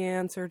know the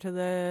answer to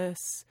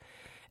this.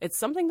 It's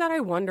something that I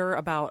wonder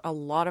about a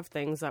lot of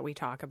things that we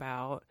talk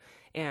about,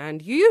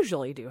 and you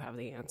usually do have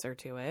the answer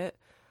to it.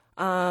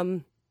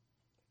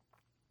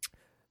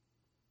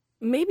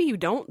 Maybe you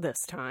don't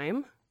this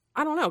time.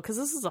 I don't know, because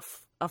this is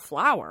a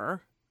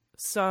flower.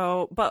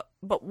 So, but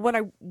what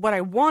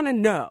I want to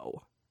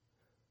know,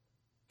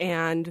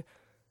 and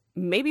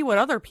maybe what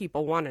other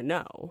people want to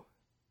know,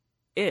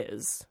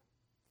 is,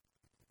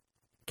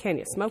 can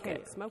you smoke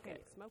it?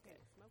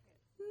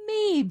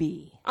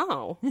 Maybe.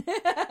 Oh.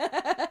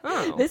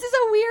 This is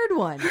a weird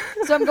one.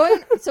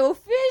 So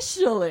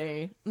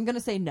officially, I'm going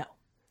to say no.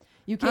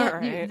 You can't.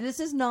 Right. This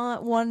is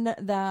not one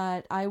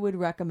that I would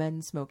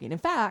recommend smoking. In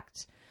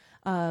fact,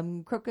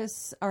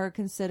 crocus are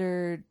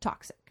considered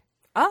toxic.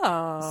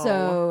 Oh.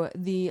 So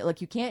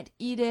you can't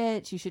eat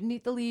it. You shouldn't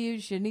eat the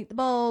leaves. You shouldn't eat the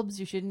bulbs.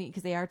 You shouldn't eat,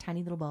 because they are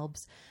tiny little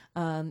bulbs.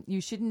 You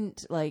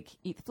shouldn't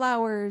eat the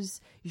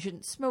flowers. You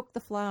shouldn't smoke the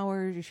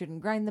flowers. You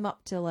shouldn't grind them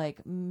up to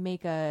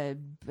make a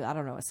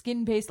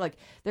skin paste.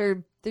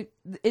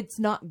 It's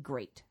not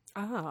great.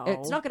 Oh.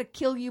 It's not going to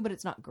kill you, but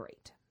it's not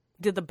great.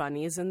 Did the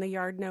bunnies in the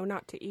yard know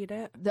not to eat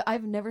it?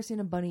 I've never seen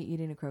a bunny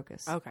eating a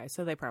crocus. Okay,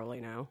 so they probably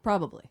know.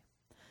 Probably.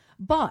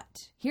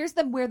 But here's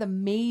where the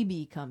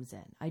maybe comes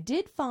in. I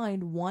did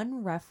find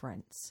one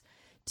reference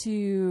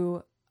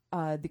to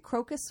the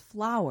crocus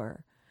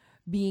flower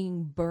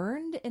being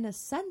burned in a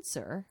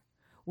censer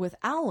with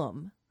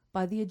alum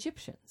by the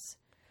Egyptians.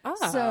 Oh.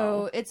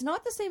 So it's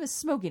not the same as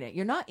smoking it.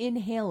 You're not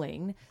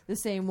inhaling the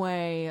same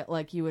way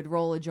like you would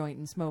roll a joint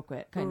and smoke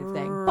it kind of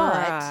thing.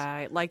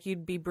 Right. Like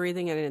you'd be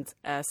breathing in its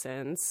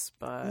essence,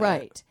 but...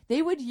 Right.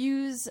 They would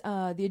use,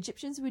 the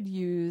Egyptians would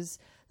use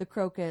the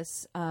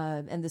crocus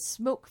and the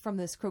smoke from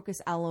this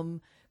crocus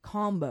alum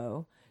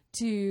combo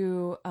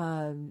to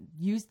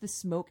use the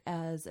smoke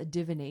as a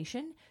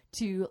divination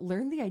to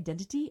learn the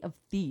identity of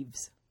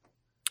thieves.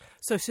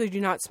 So should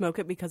you not smoke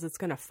it because it's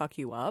going to fuck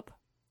you up?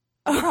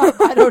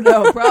 I don't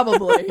know,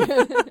 probably.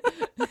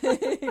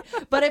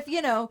 But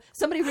if,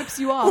 somebody rips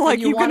you off like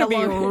and you you're want to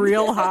be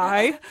real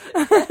high.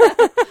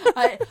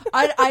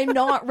 I'm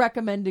not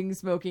recommending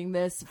smoking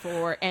this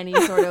for any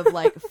sort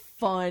of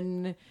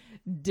fun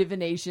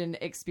divination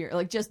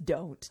experience. Just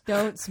don't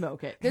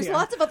smoke it. There's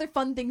lots of other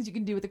fun things you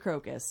can do with the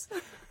crocus.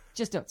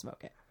 Just don't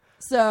smoke it.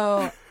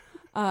 So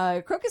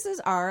crocuses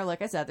are,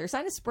 like I said, they're a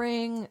sign of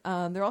spring.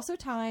 They're also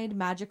tied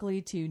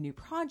magically to new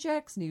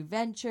projects, new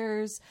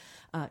ventures,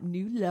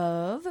 new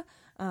love.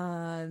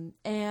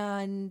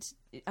 And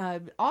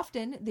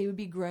often they would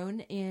be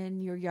grown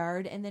in your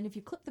yard. And then if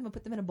you clip them and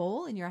put them in a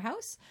bowl in your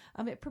house,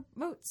 it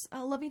promotes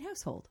a loving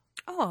household.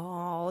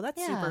 Oh,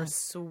 that's super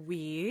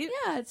sweet.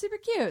 Yeah, it's super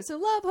cute. So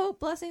love, hope,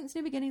 blessings,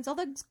 new beginnings, all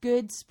those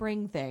good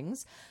spring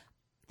things.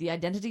 The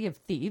identity of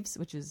thieves,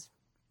 which is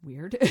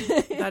weird.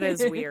 That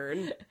is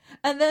weird.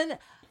 And then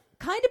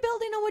kind of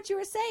building on what you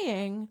were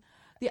saying,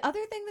 the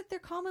other thing that they're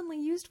commonly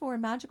used for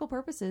in magical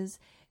purposes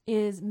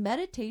is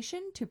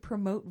meditation to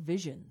promote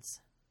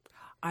visions.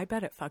 I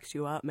bet it fucks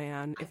you up,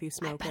 man, if you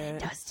smoke I bet it.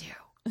 it does too.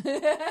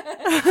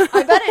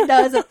 I bet it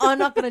does, and I'm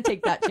not going to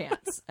take that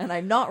chance. And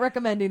I'm not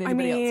recommending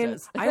anybody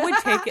else does. I would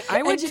take it.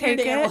 I would Engineer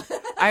take Dan.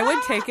 it. I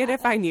would take it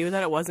if I knew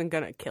that it wasn't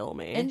going to kill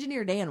me.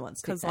 Engineer Dan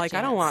wants to take Because, that like, chance.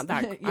 I don't want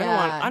that.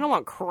 I don't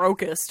want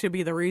Crocus to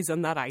be the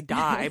reason that I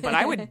die. But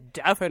I would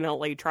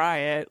definitely try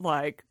it,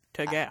 like,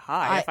 to get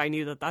high if I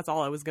knew that that's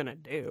all I was going to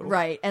do.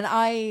 Right. And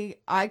I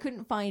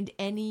couldn't find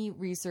any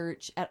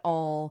research at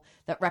all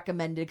that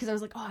recommended, because I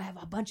was like, oh, I have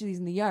a bunch of these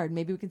in the yard.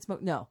 Maybe we can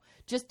smoke. No,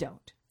 just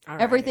don't. All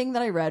right. Everything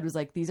that I read was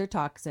like, these are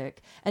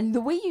toxic. And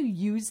the way you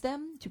use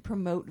them to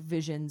promote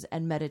visions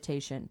and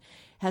meditation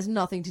has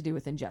nothing to do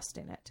with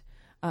ingesting it.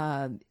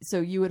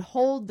 So you would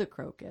hold the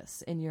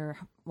crocus in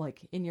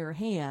your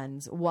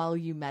hands while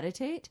you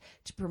meditate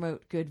to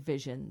promote good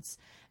visions.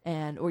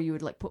 Or you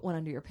would like put one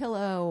under your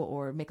pillow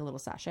or make a little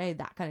sachet,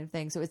 that kind of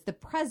thing. So it's the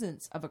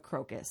presence of a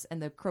crocus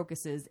and the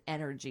crocus's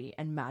energy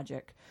and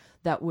magic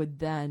that would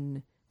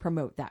then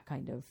promote that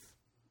kind of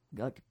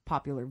like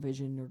popular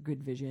vision or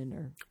good vision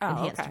or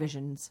enhanced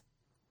visions.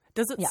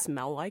 Does it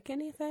smell like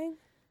anything?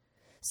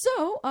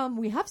 So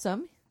we have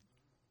some.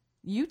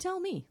 You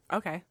tell me.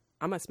 Okay.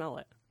 I'm going to smell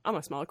it. I'm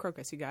going to smell a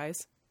crocus, you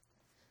guys.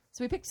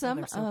 So we picked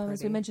some,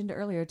 as we mentioned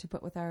earlier, to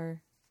put with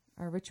our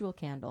ritual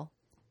candle.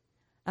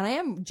 And I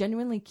am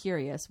genuinely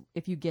curious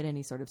if you get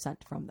any sort of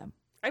scent from them.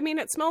 I mean,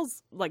 it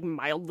smells like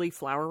mildly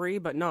flowery,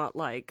 but not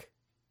like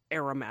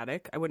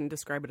aromatic. I wouldn't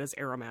describe it as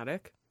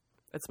aromatic.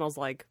 It smells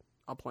like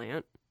a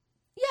plant.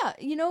 Yeah,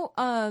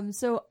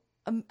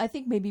 I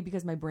think maybe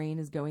because my brain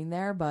is going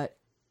there, but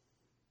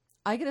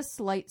I get a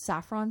slight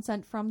saffron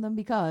scent from them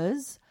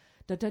because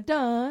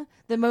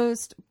the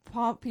most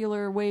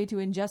popular way to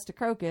ingest a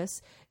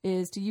crocus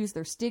is to use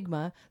their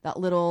stigma, that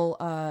little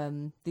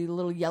the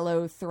little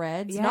yellow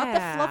threads, not the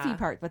fluffy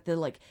part, but the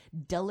like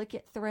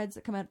delicate threads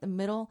that come out the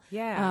middle.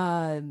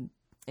 And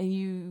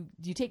you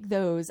take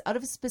those out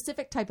of a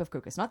specific type of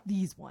crocus, not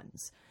these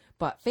ones,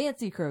 but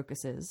fancy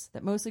crocuses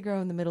that mostly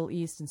grow in the Middle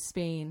East and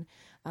Spain.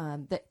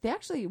 That they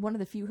actually one of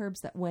the few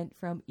herbs that went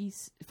from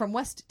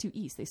west to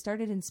east. They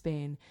started in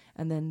Spain,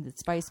 and then the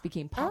spice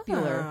became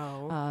popular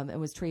and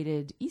was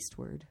traded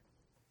eastward.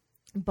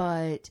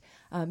 But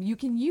you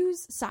can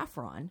use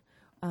saffron,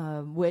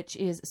 which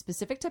is a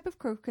specific type of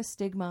crocus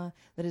stigma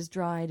that is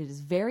dried. It is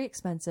very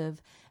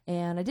expensive,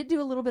 and I did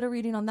do a little bit of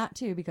reading on that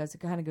too because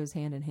it kind of goes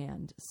hand in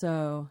hand.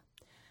 So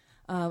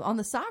on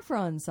the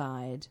saffron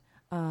side,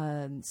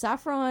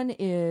 saffron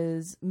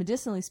is,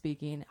 medicinally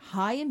speaking,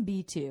 high in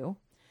B2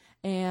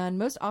 and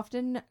most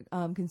often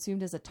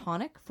consumed as a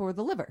tonic for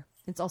the liver.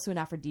 It's also an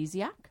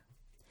aphrodisiac.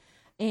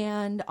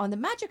 And on the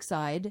magic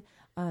side,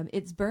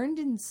 it's burned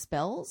in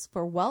spells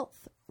for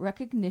wealth,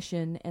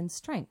 recognition, and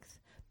strength.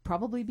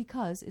 Probably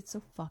because it's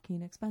so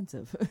fucking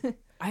expensive.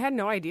 I had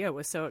no idea it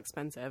was so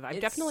expensive. I'm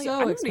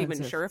not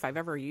even sure if I've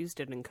ever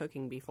used it in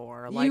cooking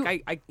before.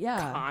 Like, I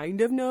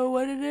kind of know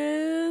what it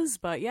is,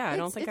 but I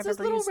don't think I've ever used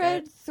it. It's little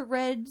red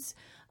threads.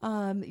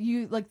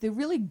 You like the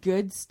really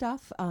good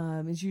stuff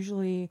is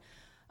usually,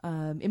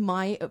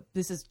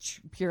 this is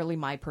purely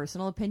my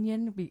personal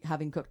opinion,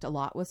 having cooked a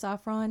lot with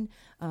saffron.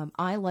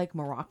 I like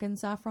Moroccan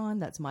saffron.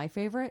 That's my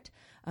favorite.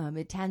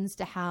 It tends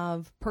to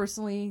have,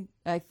 personally,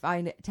 I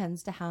find it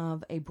tends to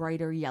have a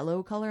brighter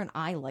yellow color, and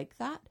I like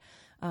that.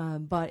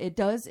 But it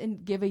does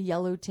give a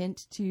yellow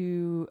tint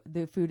to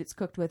the food it's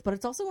cooked with. But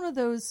it's also one of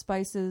those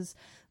spices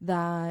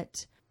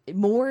that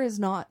more is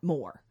not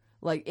more.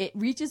 Like, it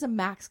reaches a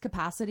max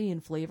capacity in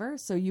flavor.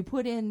 So you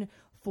put in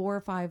 4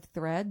 or 5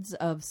 threads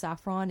of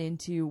saffron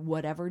into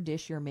whatever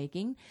dish you're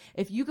making.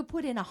 If you could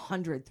put in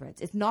 100 threads,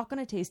 it's not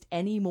going to taste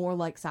any more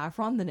like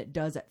saffron than it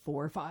does at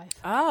 4 or 5.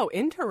 Oh,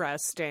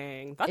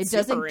 interesting. That's it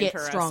doesn't get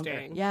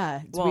stronger.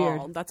 Yeah, it's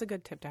weird. That's a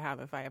good tip to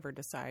have if I ever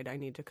decide I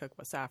need to cook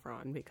with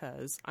saffron,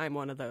 because I'm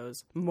one of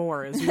those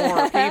more is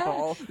more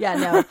people. Yeah,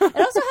 no. It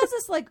also has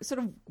this like sort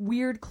of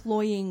weird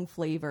cloying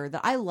flavor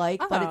that I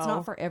like, but it's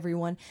not for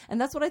everyone. And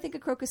that's what I think a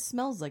crocus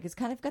smells like. It's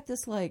kind of got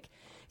this like,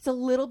 it's a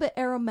little bit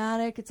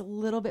aromatic, it's a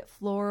little bit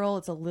floral,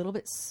 it's a little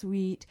bit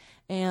sweet,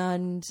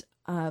 and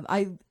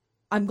I'm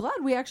glad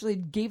we actually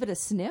gave it a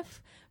sniff,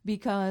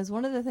 because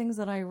one of the things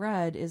that I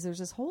read is there's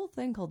this whole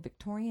thing called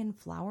Victorian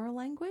flower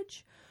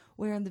language,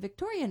 where in the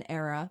Victorian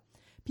era,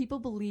 people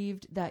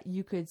believed that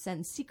you could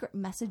send secret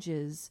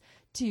messages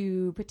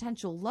to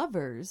potential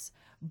lovers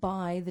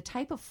by the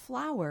type of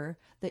flower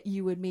that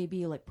you would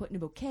maybe like put in a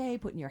bouquet,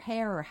 put in your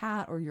hair or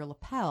hat or your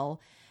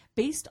lapel,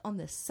 based on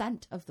the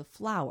scent of the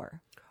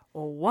flower.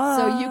 What?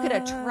 So you could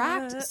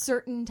attract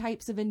certain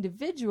types of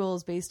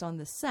individuals based on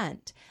the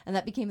scent. And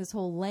that became this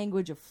whole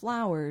language of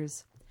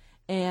flowers.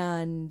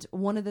 And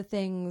one of the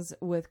things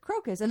with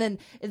crocus, and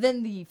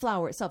then the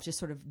flower itself just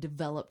sort of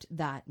developed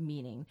that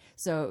meaning.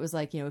 So it was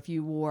like, if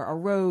you wore a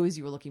rose,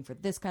 you were looking for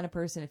this kind of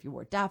person. If you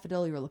wore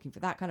daffodil, you were looking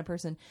for that kind of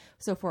person.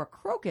 So for a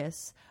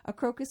crocus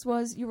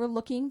was you were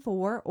looking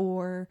for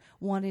or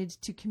wanted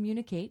to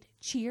communicate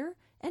cheer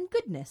and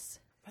goodness.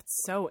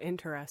 That's so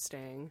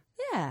interesting.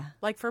 Yeah.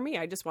 Like for me,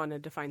 I just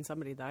wanted to find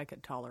somebody that I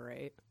could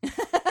tolerate.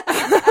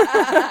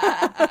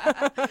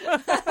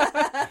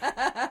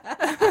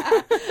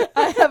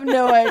 I have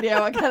no no idea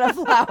what kind of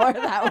flower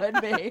that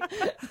would be.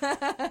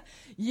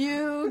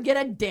 You get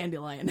a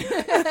dandelion.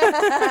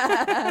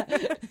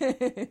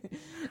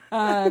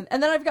 And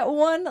then I've got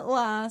one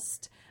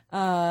last.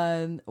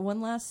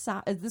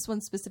 This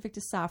one's specific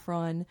to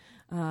saffron,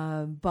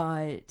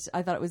 but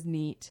I thought it was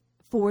neat.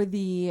 For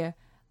the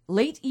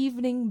late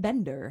evening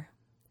bender,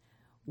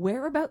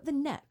 wear about the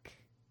neck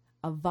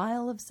a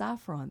vial of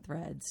saffron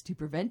threads to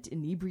prevent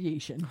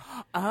inebriation.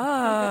 Oh,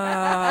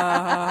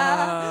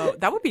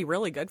 that would be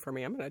really good for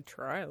me. I'm going to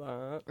try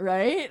that.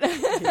 Right?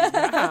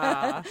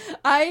 Yeah.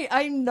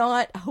 I'm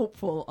not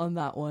hopeful on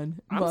that one.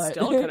 I'm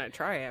still going to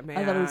try it, man.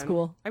 I thought it was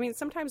cool. I mean,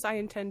 sometimes I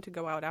intend to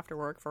go out after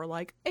work for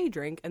like a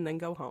drink and then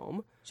go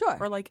home. Sure.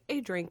 Or like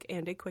a drink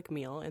and a quick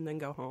meal and then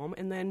go home.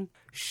 And then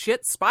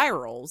shit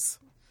spirals.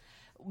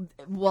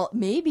 Well,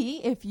 maybe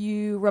if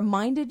you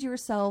reminded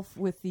yourself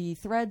with the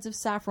threads of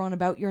saffron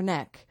about your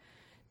neck,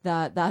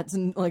 that's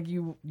like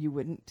you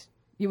would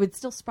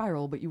still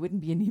spiral, but you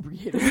wouldn't be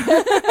inebriated.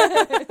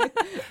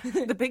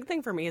 The big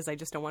thing for me is I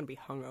just don't want to be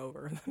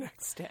hungover the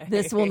next day.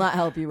 This will not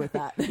help you with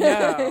that.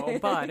 No,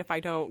 but if I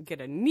don't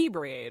get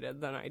inebriated,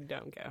 then I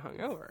don't get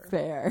hungover.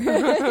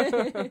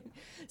 Fair.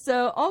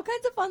 So all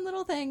kinds of fun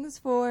little things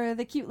for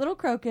the cute little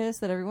crocus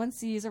that everyone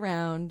sees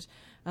around.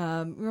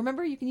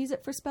 Remember, you can use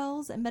it for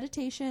spells and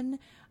meditation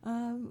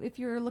if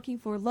you're looking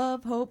for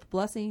love, hope,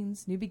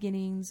 blessings, new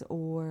beginnings,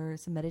 or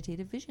some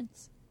meditative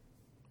visions.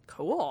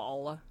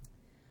 Cool.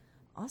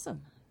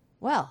 Awesome.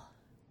 Well,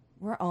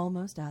 we're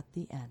almost at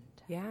the end.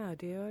 Yeah,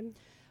 dude.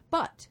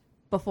 But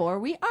before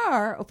we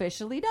are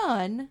officially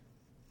done,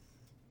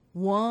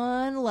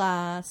 one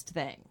last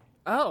thing.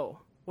 Oh,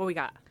 what we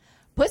got?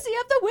 Pussy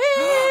of the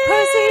week!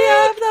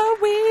 Pussy of the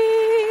week!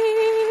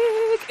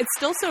 It's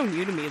still so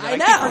new to me that I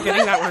keep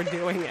forgetting that we're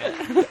doing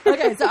it.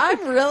 Okay, so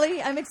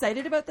I'm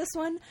excited about this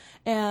one,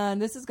 and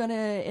this is going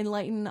to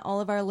enlighten all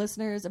of our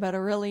listeners about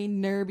a really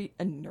nerdy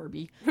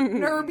habit,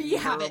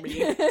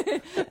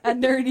 a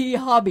nerdy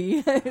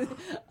hobby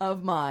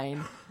of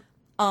mine.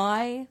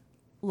 I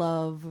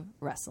love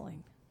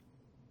wrestling.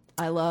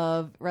 I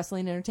love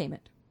wrestling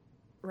entertainment.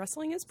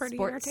 Wrestling is pretty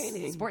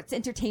entertaining. Sports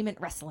entertainment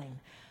wrestling.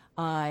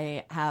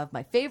 I have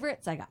my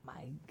favorites. I got my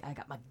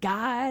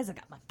guys. I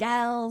got my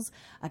gals.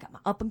 I got my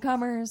up and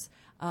comers.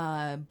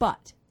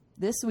 But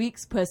this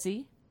week's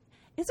pussy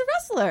is a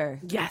wrestler.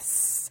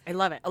 Yes, I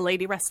love it. A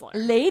lady wrestler.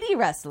 Lady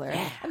wrestler.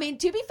 Yeah. I mean,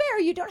 to be fair,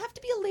 you don't have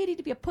to be a lady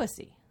to be a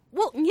pussy.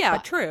 Well, yeah,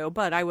 true.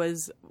 But it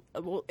was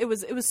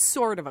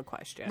sort of a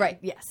question, Right?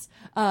 Yes.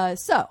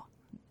 So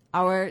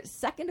our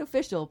second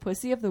official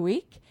pussy of the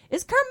week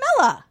is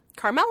Carmella.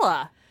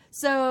 Carmella.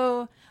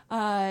 So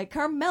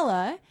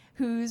Carmella,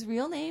 whose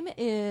real name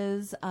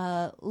is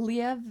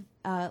Leah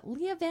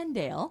Van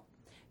Dale.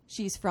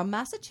 She's from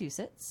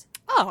Massachusetts.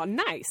 Oh,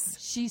 nice.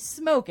 She's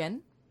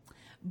smoking.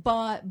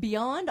 But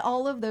beyond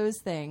all of those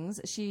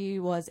things, she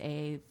was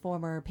a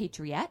former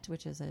Patriot,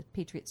 which is a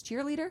Patriots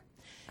cheerleader.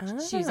 Oh.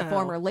 She's a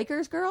former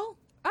Lakers girl.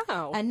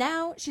 Oh. And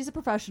now she's a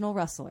professional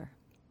wrestler.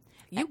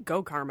 You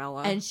go,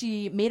 Carmella. And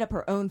she made up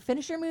her own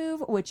finisher move,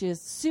 which is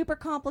super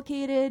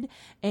complicated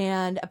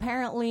and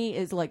apparently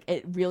is like,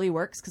 it really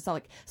works because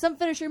like some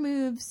finisher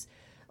moves,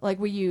 like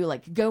where you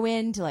like go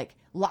in to like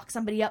lock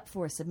somebody up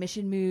for a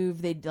submission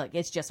move, they like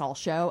it's just all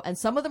show, and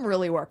some of them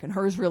really work, and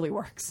hers really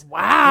works.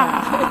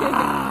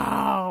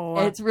 Wow.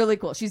 It's really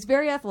cool. She's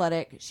very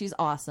athletic. She's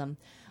awesome.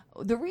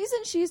 The reason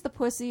she's the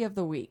pussy of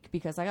the week,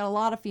 because I got a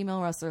lot of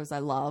female wrestlers I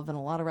love and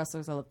a lot of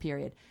wrestlers I love,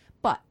 period.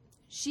 But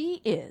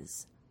she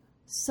is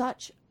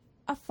such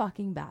a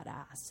fucking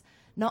badass.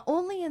 Not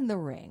only in the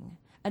ring,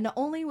 and not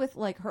only with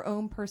like her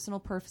own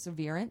personal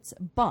perseverance,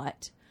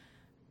 but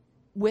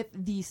with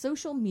the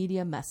social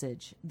media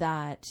message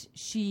that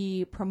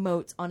she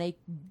promotes on a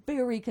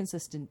very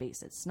consistent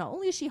basis. Not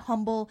only is she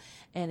humble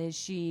and is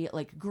she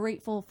like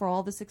grateful for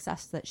all the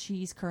success that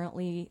she's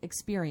currently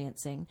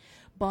experiencing,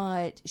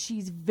 but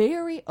she's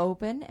very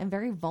open and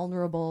very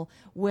vulnerable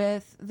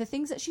with the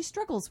things that she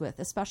struggles with,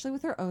 especially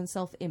with her own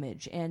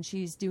self-image. And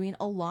she's doing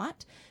a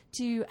lot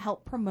to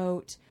help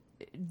promote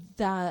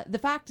the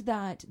fact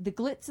that the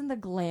glitz and the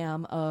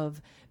glam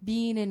of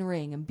being in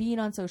ring and being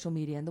on social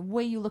media and the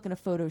way you look in a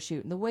photo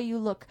shoot and the way you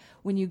look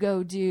when you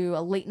go do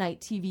a late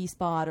night TV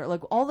spot, or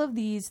like all of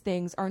these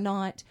things are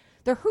not,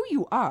 they're who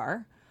you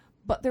are,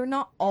 but they're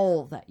not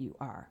all that you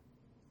are.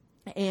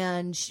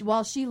 And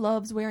while she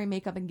loves wearing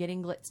makeup and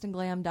getting glitzed and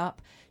glammed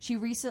up, she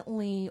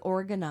recently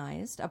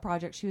organized a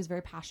project she was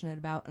very passionate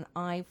about and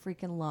I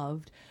freaking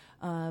loved,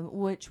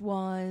 which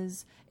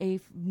was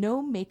a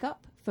no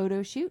makeup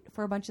photo shoot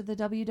for a bunch of the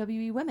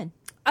WWE women.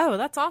 Oh,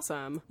 that's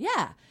awesome.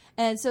 Yeah.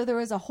 And so there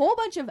was a whole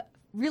bunch of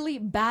really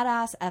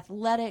badass,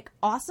 athletic,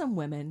 awesome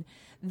women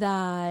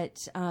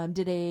that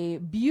did a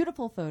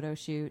beautiful photo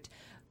shoot,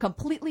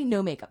 completely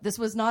no makeup. This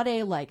was not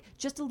a like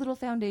just a little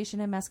foundation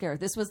and mascara.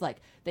 This was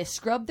like they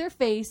scrubbed their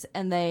face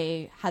and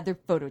they had their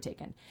photo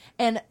taken.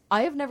 And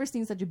I have never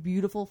seen such a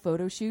beautiful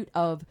photo shoot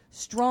of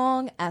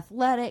strong,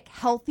 athletic,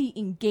 healthy,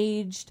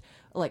 engaged,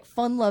 like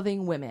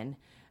fun-loving women.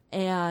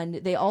 And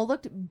they all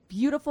looked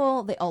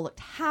beautiful. They all looked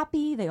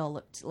happy. They all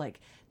looked like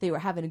they were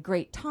having a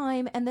great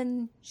time. And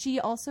then she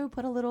also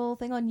put a little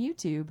thing on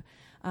YouTube,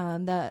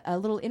 a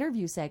little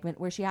interview segment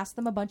where she asked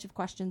them a bunch of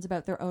questions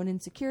about their own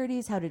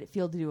insecurities. How did it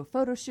feel to do a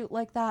photo shoot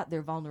like that?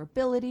 Their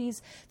vulnerabilities,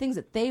 things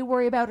that they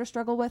worry about or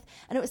struggle with.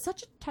 And it was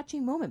such a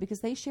touching moment because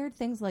they shared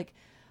things like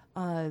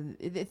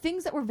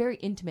things that were very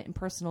intimate and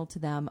personal to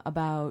them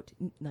about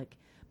like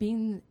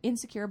being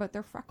insecure about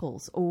their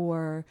freckles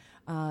or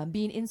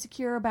being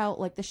insecure about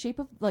like the shape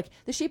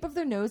of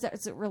their nose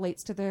as it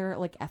relates to their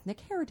like ethnic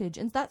heritage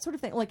and that sort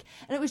of thing. Like,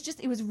 and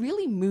it was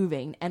really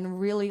moving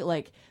and really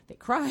like they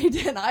cried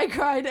and I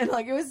cried and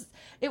like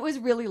it was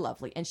really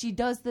lovely. And she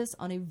does this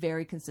on a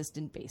very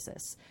consistent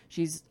basis.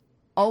 She's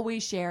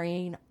always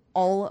sharing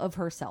all of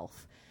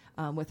herself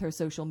with her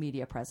social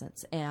media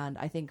presence. And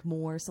I think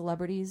more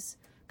celebrities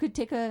could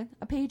take a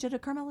page out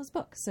of Carmela's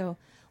book. So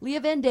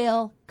Leah Van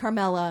Dale,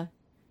 Carmela,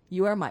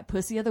 you are my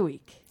pussy of the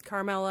week.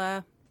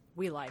 Carmela,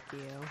 we like you.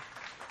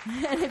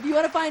 And if you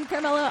want to find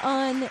Carmela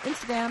on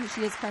Instagram,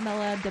 she is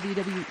Carmela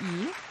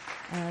WWE.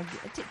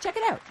 Check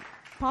it out.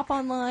 Pop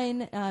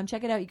online,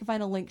 check it out. You can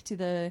find a link to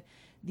the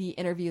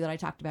interview that I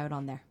talked about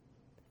on there.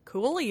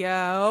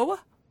 Coolio.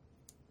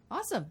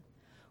 Awesome.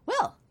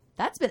 Well,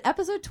 that's been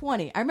episode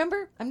 20. I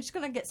remember, I'm just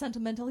going to get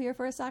sentimental here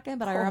for a second,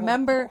 but I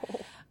remember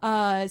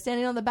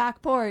standing on the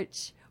back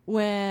porch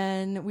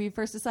when we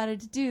first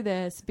decided to do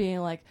this,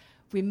 being like,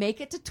 if we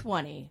make it to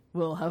 20,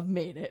 we'll have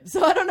made it.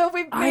 So I don't know if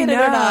we've made it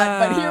or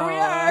not, but here we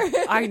are.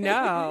 I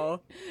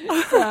know.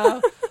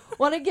 So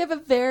want to give a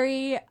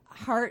very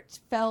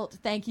heartfelt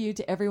thank you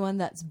to everyone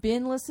that's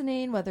been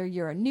listening, whether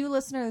you're a new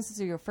listener, this is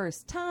your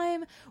first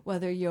time,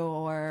 whether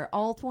you're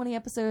all 20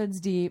 episodes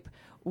deep.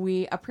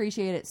 We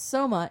appreciate it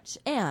so much,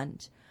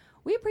 and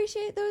we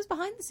appreciate those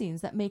behind the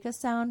scenes that make us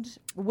sound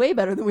way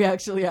better than we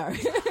actually are.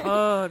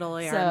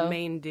 Totally, our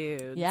main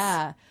dudes.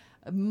 Yeah.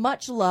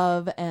 Much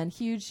love and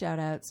huge shout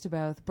outs to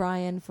both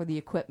Brian for the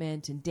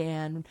equipment and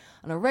Dan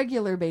on a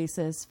regular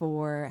basis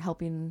for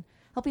helping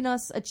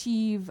us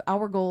achieve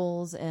our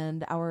goals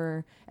and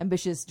our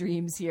ambitious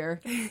dreams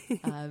here.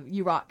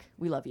 You rock.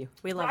 We love you.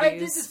 We love you. Brian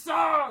did the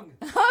song!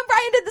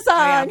 Brian did the song. Oh,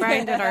 yeah,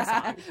 Brian did our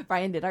song.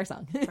 Brian did our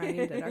song. Brian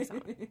did our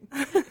song.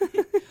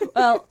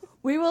 Well,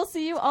 we will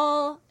see you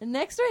all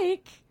next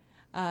week.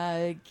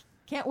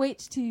 Can't wait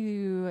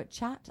to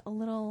chat a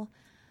little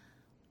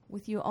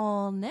with you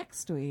all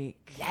next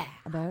week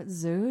about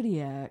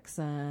zodiac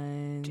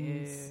signs.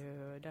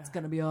 Dude. It's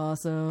going to be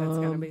awesome. It's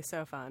going to be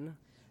so fun.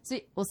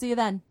 See, we'll see you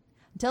then.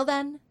 Until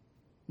then,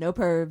 no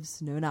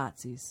pervs, no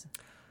Nazis.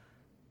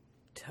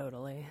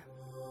 Totally.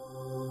 I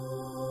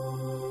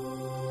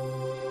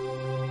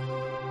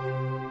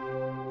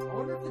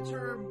wonder if the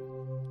term,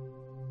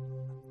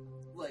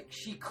 like,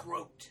 she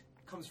croaked,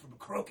 comes from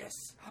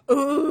crocus.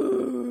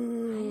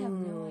 Ooh. I have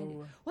no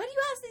idea. Why do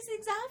you ask these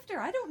things after?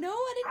 I don't know.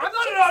 I didn't. I'm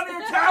not an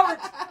unknown talent!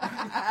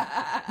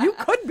 You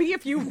could be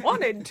if you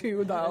wanted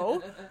to,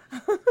 though.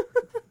 Just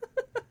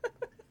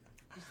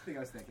the thing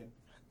I was thinking.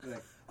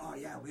 Like, oh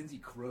yeah, Lindsey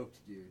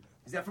croaked, dude.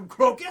 Is that from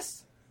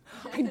Crocus?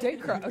 I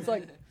did cry. I was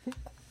like...